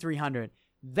 $7,300.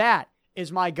 That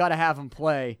is my gotta have him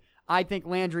play. I think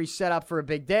Landry's set up for a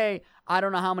big day. I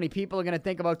don't know how many people are going to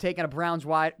think about taking a Browns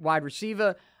wide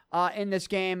receiver in this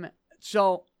game.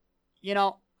 So,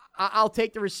 I'll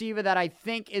take the receiver that I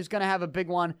think is going to have a big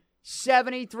one.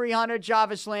 $7,300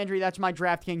 Jarvis Landry. That's my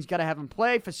DraftKings. Got to have him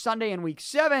play for Sunday in Week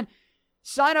 7.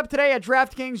 Sign up today at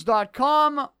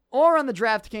DraftKings.com or on the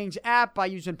DraftKings app by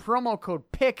using promo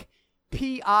code PICK,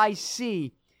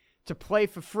 P-I-C, to play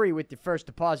for free with your first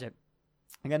deposit.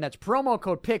 Again, that's promo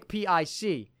code PICK,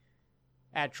 P-I-C,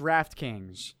 at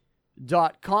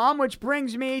DraftKings.com, which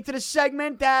brings me to the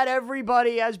segment that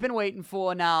everybody has been waiting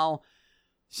for now.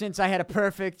 Since I had a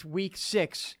perfect Week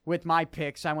 6 with my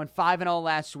picks. I went 5-0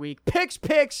 last week. PIC'S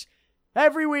PICKS.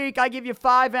 Every week I give you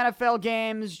 5 NFL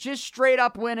games, just straight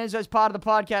up winners as part of the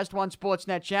Podcast One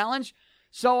Sportsnet Challenge.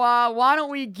 So why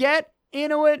don't we get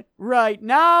into it right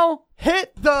now?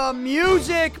 Hit the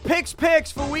music. PIC'S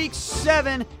PICKS for Week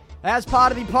 7 as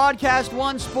part of the Podcast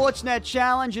One Sportsnet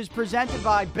Challenge is presented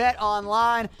by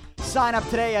BetOnline. Sign up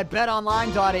today at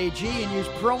betonline.ag and use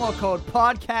promo code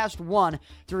PODCAST1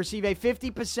 to receive a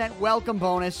 50% welcome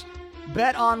bonus.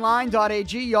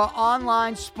 BetOnline.ag, your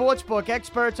online sportsbook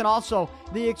experts and also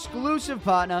the exclusive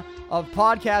partner of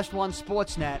Podcast One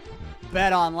Sportsnet,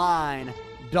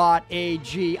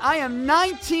 BetOnline.ag. I am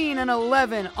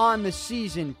 19-11 on the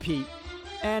season, Pete.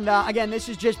 And again, this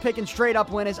is just picking straight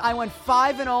up winners. I went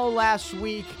 5-0 last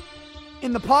week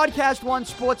in the Podcast One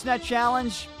Sportsnet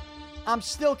Challenge. I'm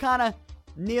still kind of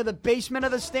near the basement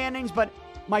of the standings, but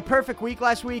my perfect week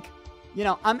last week,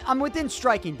 I'm within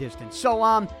striking distance.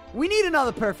 So we need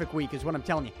another perfect week is what I'm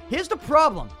telling you. Here's the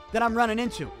problem that I'm running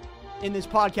into in this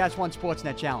Podcast One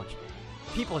Sportsnet Challenge.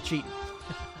 People are cheating.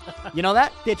 You know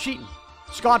that? They're cheating.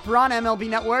 Scott Braun, MLB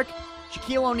Network,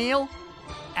 Shaquille O'Neal,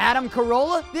 Adam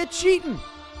Carolla, they're cheating.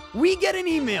 We get an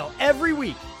email every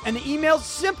week, and the email's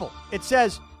simple. It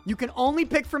says, you can only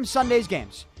pick from Sunday's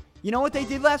games. You know what they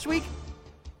did last week?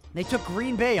 They took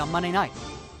Green Bay on Monday night.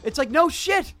 It's like, no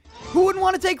shit. Who wouldn't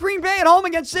want to take Green Bay at home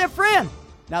against San Fran?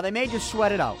 Now, they may just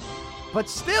sweat it out. But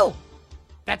still,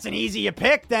 that's an easier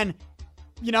pick than,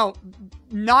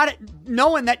 not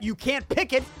knowing that you can't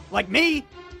pick it, like me,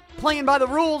 playing by the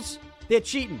rules. They're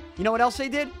cheating. You know what else they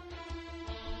did?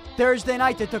 Thursday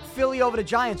night, they took Philly over the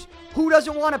Giants. Who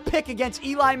doesn't want to pick against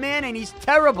Eli Manning? He's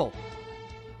terrible.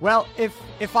 Well,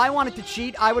 if I wanted to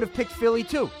cheat, I would have picked Philly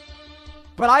too.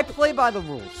 But I play by the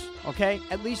rules, okay?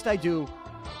 At least I do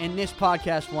in this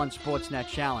Podcast One Sportsnet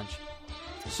Challenge.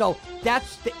 So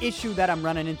that's the issue that I'm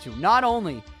running into. Not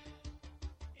only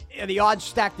are the odds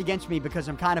stacked against me because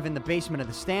I'm kind of in the basement of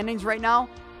the standings right now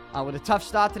with a tough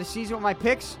start to the season with my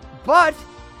picks, but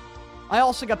I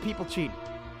also got people cheating.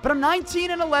 But I'm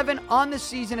 19-11 on the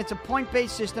season. It's a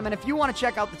point-based system, and if you want to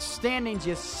check out the standings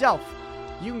yourself,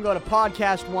 you can go to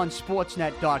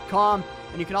podcastonesportsnet.com,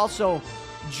 and you can also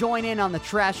join in on the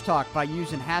trash talk by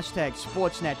using hashtag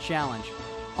SportsNetChallenge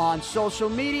on social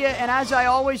media. And as I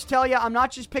always tell you, I'm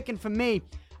not just picking for me,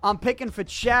 I'm picking for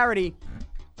charity.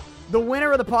 The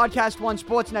winner of the Podcast One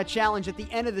Sportsnet Challenge at the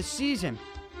end of the season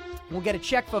will get a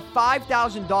check for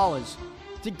 $5,000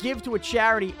 to give to a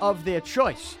charity of their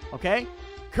choice, okay?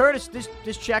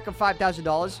 This check of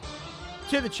 $5,000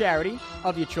 to the charity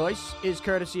of your choice is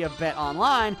courtesy of Bet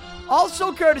Online.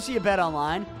 Also courtesy of Bet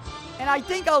Online. And I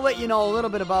think I'll let you know a little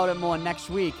bit about it more next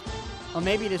week. Or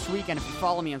maybe this weekend if you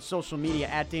follow me on social media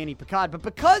at Danny Picard. But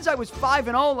because I was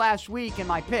 5-0 last week in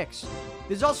my picks,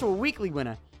 there's also a weekly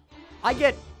winner. I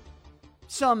get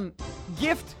some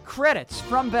gift credits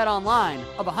from Bet Online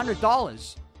of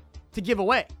 $100 to give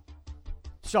away.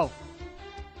 So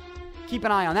keep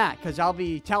an eye on that because I'll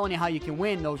be telling you how you can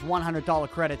win those $100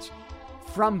 credits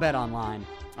from Bet Online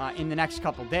in the next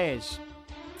couple days.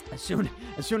 As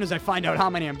soon as I find out how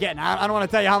many I'm getting. I don't want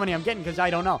to tell you how many I'm getting because I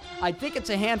don't know. I think it's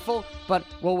a handful, but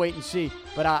we'll wait and see.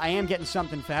 But I am getting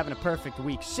something for having a perfect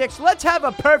week 6. Let's have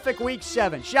a perfect week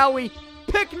 7, shall we?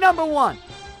 Pick number 1.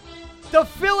 The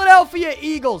Philadelphia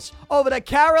Eagles over the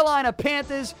Carolina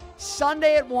Panthers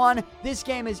Sunday at 1. This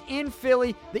game is in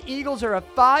Philly. The Eagles are a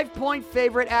 5-point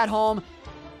favorite at home.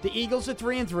 The Eagles are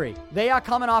 3-3. They are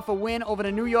coming off a win over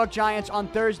the New York Giants on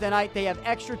Thursday night. They have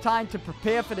extra time to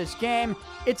prepare for this game.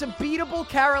 It's a beatable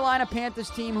Carolina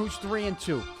Panthers team who's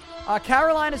 3-2.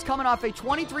 Carolina's coming off a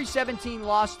 23-17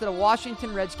 loss to the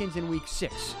Washington Redskins in Week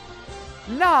 6.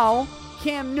 Now,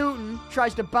 Cam Newton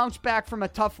tries to bounce back from a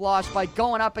tough loss by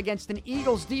going up against an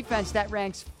Eagles defense that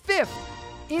ranks 5th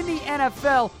in the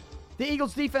NFL. The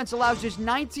Eagles defense allows just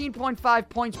 19.5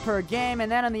 points per game.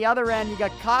 And then on the other end, you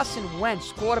got Carson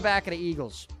Wentz, quarterback of the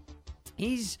Eagles.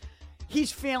 He's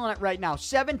feeling it right now.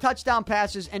 7 touchdown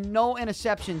passes and no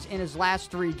interceptions in his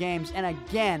last 3 games. And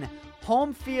again,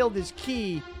 home field is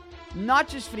key, not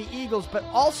just for the Eagles, but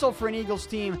also for an Eagles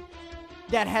team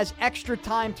that has extra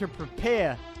time to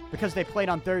prepare because they played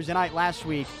on Thursday night last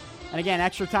week. And again,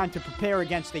 extra time to prepare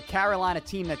against a Carolina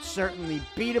team that's certainly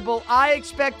beatable. I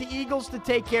expect the Eagles to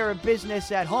take care of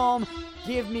business at home.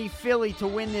 Give me Philly to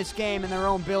win this game in their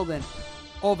own building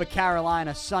over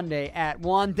Carolina Sunday at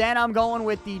 1. Then I'm going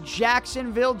with the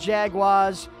Jacksonville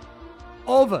Jaguars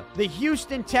over the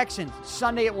Houston Texans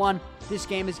Sunday at 1. This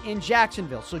game is in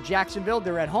Jacksonville. So Jacksonville,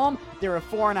 they're at home. They're a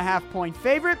 4.5-point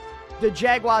favorite. The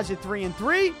Jaguars are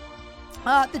 3-3.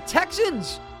 The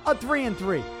Texans are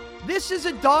 3-3. This is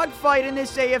a dogfight in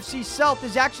this AFC South.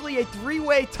 There's actually a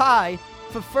 3-way tie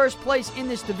for first place in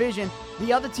this division.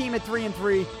 The other team at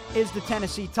 3-3 is the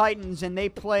Tennessee Titans, and they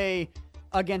play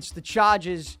against the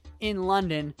Chargers in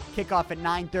London. Kickoff at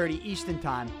 9:30 Eastern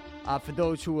Time. For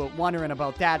those who are wondering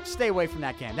about that, stay away from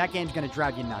that game. That game's going to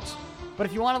drive you nuts. But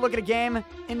if you want to look at a game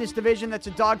in this division that's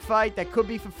a dogfight that could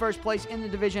be for first place in the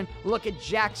division, look at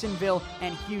Jacksonville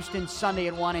and Houston Sunday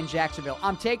at 1 in Jacksonville.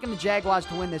 I'm taking the Jaguars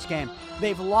to win this game.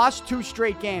 They've lost 2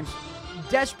 straight games.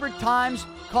 Desperate times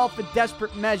call for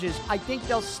desperate measures. I think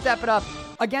they'll step it up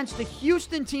against the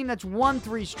Houston team that's won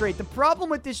 3 straight. The problem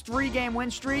with this 3-game win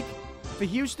streak for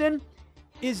Houston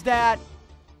is that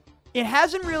it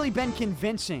hasn't really been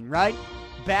convincing, right?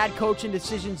 Bad coaching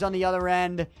decisions on the other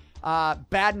end.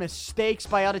 Bad mistakes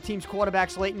by other teams'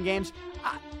 quarterbacks late in games.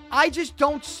 I just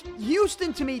don't...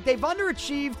 Houston, to me, they've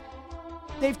underachieved.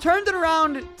 They've turned it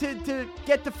around to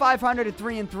get to 500 at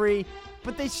 3-3,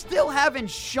 but they still haven't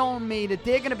shown me that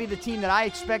they're going to be the team that I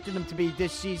expected them to be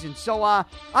this season. So I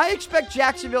expect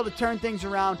Jacksonville to turn things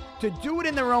around, to do it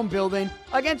in their own building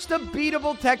against a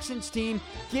beatable Texans team.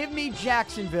 Give me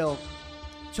Jacksonville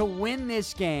to win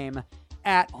this game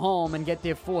at home and get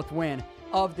their 4th win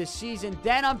of the season.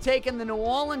 Then I'm taking the New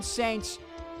Orleans Saints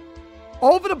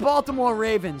over the Baltimore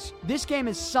Ravens. This game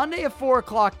is Sunday at 4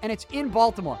 o'clock, and it's in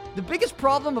Baltimore. The biggest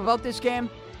problem about this game,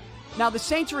 now the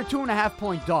Saints are a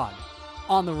 2.5-point dog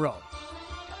on the road.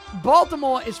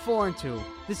 Baltimore is 4-2.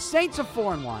 The Saints are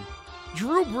 4-1.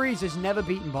 Drew Brees has never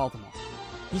beaten Baltimore.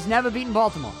 He's never beaten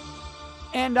Baltimore.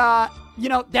 And,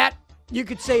 that you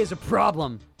could say is a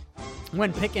problem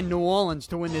when picking New Orleans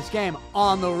to win this game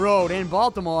on the road in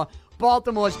Baltimore.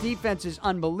 Baltimore's defense is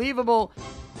unbelievable.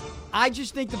 I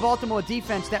just think the Baltimore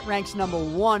defense that ranks number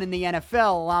 1 in the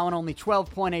NFL, allowing only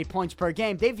 12.8 points per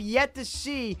game, they've yet to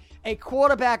see a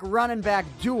quarterback running back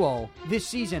duo this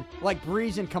season like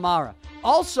Brees and Kamara.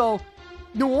 Also,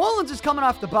 New Orleans is coming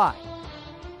off the bye,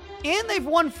 and they've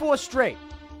won 4 straight.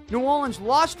 New Orleans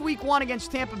lost week 1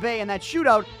 against Tampa Bay in that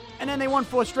shootout, and then they won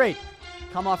 4 straight.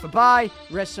 Come off a bye,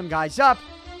 rest some guys up,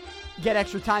 get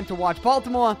extra time to watch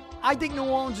Baltimore. I think New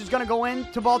Orleans is going to go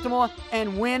into Baltimore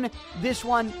and win this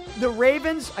one. The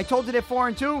Ravens, I told you they're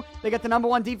 4-2. They got the number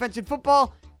 1 defense in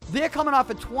football. They're coming off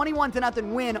a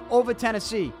 21-0 win over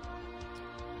Tennessee.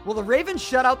 Will the Ravens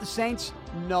shut out the Saints?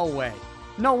 No way.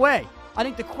 No way. I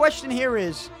think the question here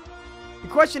is,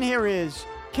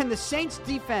 can the Saints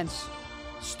defense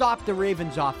stop the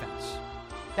Ravens offense?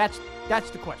 That's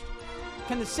the question.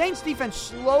 Can the Saints defense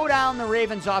slow down the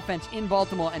Ravens offense in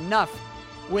Baltimore enough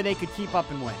where they could keep up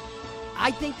and win?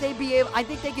 I think they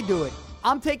could do it.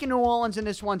 I'm taking New Orleans in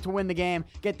this one to win the game,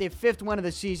 get their 5th win of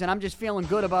the season. I'm just feeling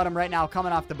good about them right now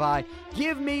coming off the bye.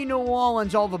 Give me New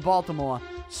Orleans over Baltimore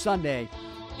Sunday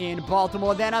in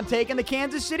Baltimore. Then I'm taking the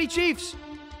Kansas City Chiefs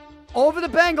over the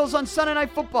Bengals on Sunday Night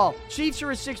Football. Chiefs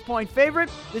are a 6-point favorite.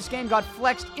 This game got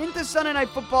flexed into Sunday Night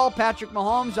Football. Patrick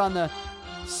Mahomes on the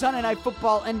Sunday Night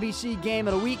Football NBC Game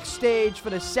of the Week stage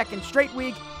for the 2nd straight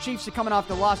week. Chiefs are coming off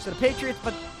the loss to the Patriots,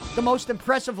 but the most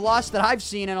impressive loss that I've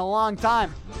seen in a long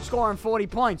time, scoring 40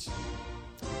 points.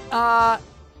 I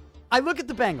look at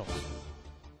the Bengals.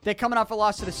 They're coming off a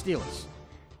loss to the Steelers.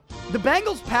 The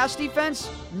Bengals' pass defense,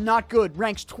 not good.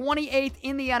 Ranks 28th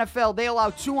in the NFL. They allow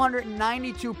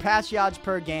 292 pass yards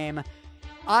per game.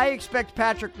 I expect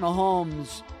Patrick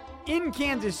Mahomes in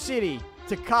Kansas City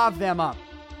to carve them up.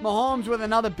 Mahomes with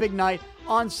another big night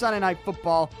on Sunday Night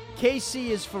Football. KC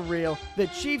is for real. The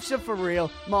Chiefs are for real.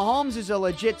 Mahomes is a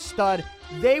legit stud.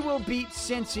 They will beat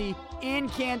Cincy in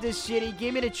Kansas City.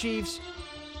 Give me the Chiefs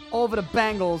over the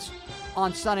Bengals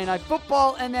on Sunday Night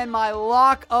Football. And then my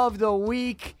lock of the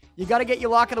week. You got to get your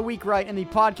lock of the week right in the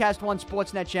Podcast One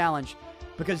Sportsnet Challenge,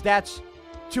 because that's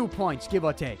 2 points, give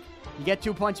or take. You get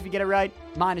 2 points if you get it right,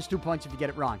 minus 2 points if you get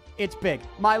it wrong. It's big.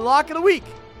 My lock of the week.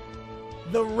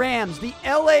 The Rams, the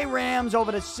LA Rams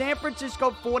over the San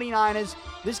Francisco 49ers.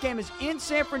 This game is in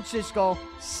San Francisco,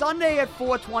 Sunday at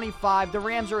 4:25. The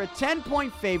Rams are a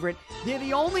 10-point favorite. They're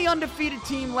the only undefeated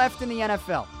team left in the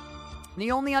NFL.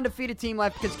 The only undefeated team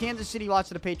left because Kansas City lost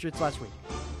to the Patriots last week.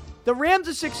 The Rams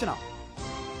are 6-0.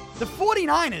 The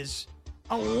 49ers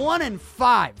are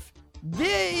 1-5.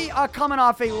 They are coming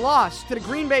off a loss to the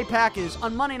Green Bay Packers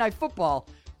on Monday Night Football.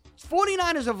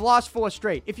 49ers have lost 4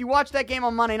 straight. If you watch that game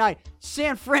on Monday night,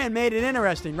 San Fran made it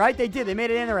interesting, right? They did. They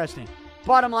made it interesting.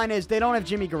 Bottom line is they don't have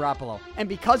Jimmy Garoppolo. And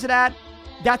because of that,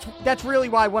 that's really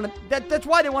why that's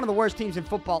why they're one of the worst teams in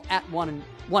football at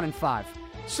 1-5.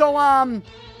 So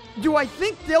do I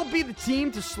think they'll be the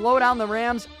team to slow down the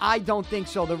Rams? I don't think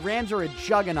so. The Rams are a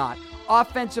juggernaut.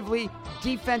 Offensively,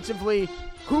 defensively,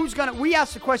 we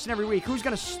ask the question every week, who's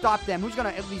gonna stop them? Who's gonna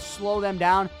at least slow them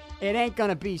down? It ain't going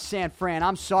to be San Fran.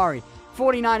 I'm sorry.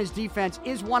 49ers defense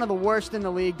is one of the worst in the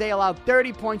league. They allow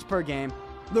 30 points per game.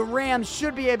 The Rams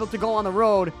should be able to go on the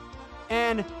road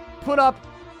and put up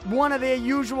one of their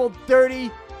usual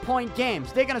 30-point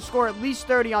games. They're going to score at least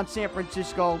 30 on San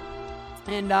Francisco.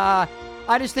 And I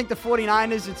just think the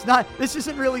 49ers, this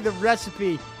isn't really the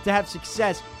recipe to have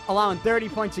success, allowing 30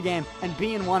 points a game and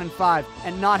being 1-5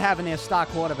 and not having their star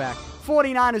quarterback.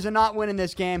 49ers are not winning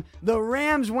this game. The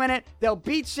Rams win it. They'll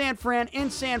beat San Fran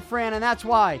in San Fran, and that's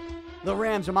why the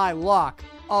Rams are my lock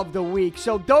of the week.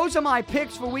 So those are my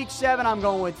picks for Week 7. I'm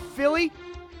going with Philly,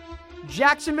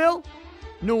 Jacksonville,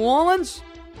 New Orleans,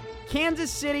 Kansas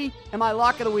City, and my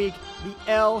lock of the week, the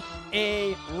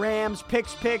L.A. Rams.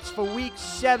 Picks for Week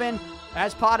 7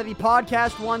 as part of the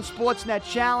Podcast One Sportsnet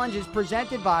Challenge is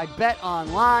presented by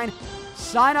BetOnline.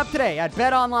 Sign up today at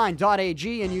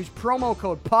betonline.ag and use promo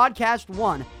code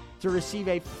PODCAST1 to receive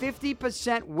a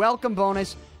 50% welcome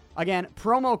bonus. Again,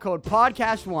 promo code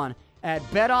PODCAST1 at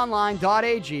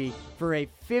betonline.ag for a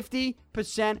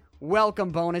 50% welcome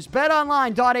bonus.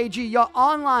 BetOnline.ag, your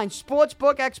online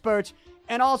sportsbook experts,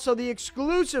 and also the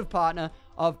exclusive partner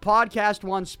of Podcast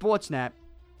One Sportsnet,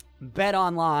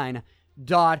 betonline.ag.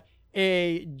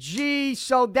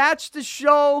 So that's the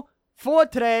show for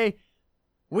today.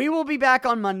 We will be back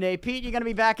on Monday. Pete, you're going to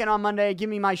be back in on Monday. Give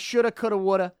me my shoulda, coulda,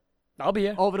 woulda. I'll be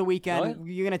here. Over the weekend. Oh,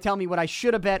 yeah. You're going to tell me what I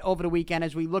should have bet over the weekend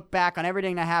as we look back on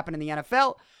everything that happened in the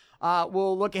NFL.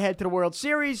 We'll look ahead to the World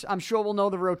Series. I'm sure we'll know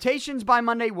the rotations by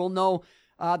Monday. We'll know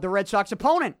the Red Sox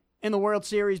opponent in the World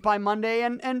Series by Monday.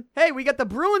 And hey, we got the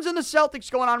Bruins and the Celtics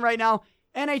going on right now.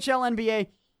 NHL, NBA.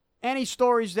 Any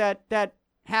stories that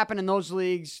happen in those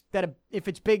leagues that if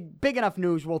it's big enough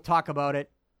news, we'll talk about it.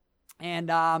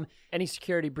 And any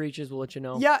security breaches, we'll let you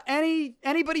know. Yeah,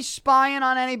 anybody spying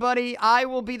on anybody, I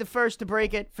will be the first to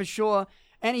break it for sure.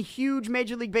 Any huge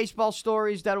Major League Baseball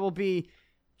stories that will be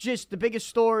just the biggest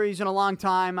stories in a long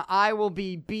time, I will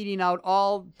be beating out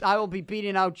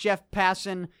Jeff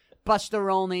Passan, Buster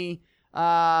Olney,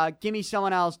 give me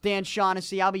someone else, Dan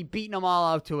Shaughnessy. I'll be beating them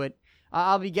all out to it.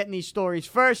 I'll be getting these stories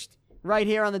first right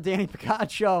here on the Danny Picard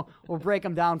Show. We'll break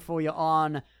them down for you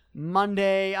on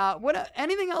Monday.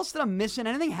 Anything else that I'm missing?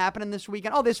 Anything happening this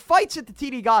weekend? Oh, there's fights at the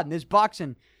TD Garden. There's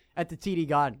boxing at the TD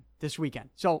Garden this weekend.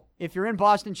 So if you're in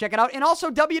Boston, check it out. And also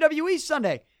WWE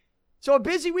Sunday. So a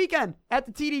busy weekend at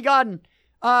the TD Garden.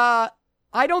 I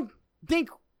don't think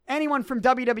anyone from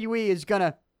WWE is going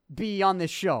to be on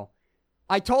this show.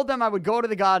 I told them I would go to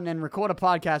the Garden and record a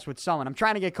podcast with someone. I'm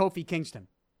trying to get Kofi Kingston.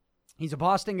 He's a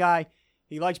Boston guy.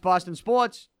 He likes Boston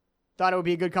sports. Thought it would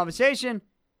be a good conversation.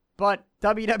 But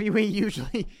WWE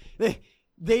usually,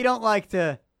 they don't like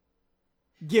to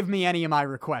give me any of my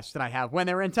requests that I have when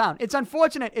they're in town. It's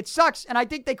unfortunate. It sucks. And I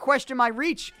think they question my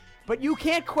reach. But you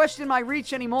can't question my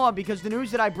reach anymore because the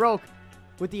news that I broke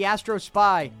with the Astro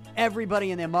spy,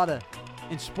 everybody and their mother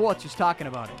in sports is talking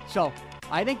about it. So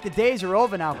I think the days are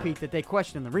over now, Pete, that they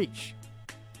question the reach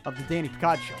of the Danny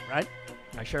Picard show, right?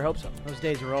 I sure hope so. Those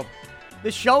days are over.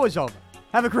 This show is over.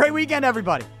 Have a great weekend,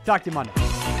 everybody. Talk to you Monday.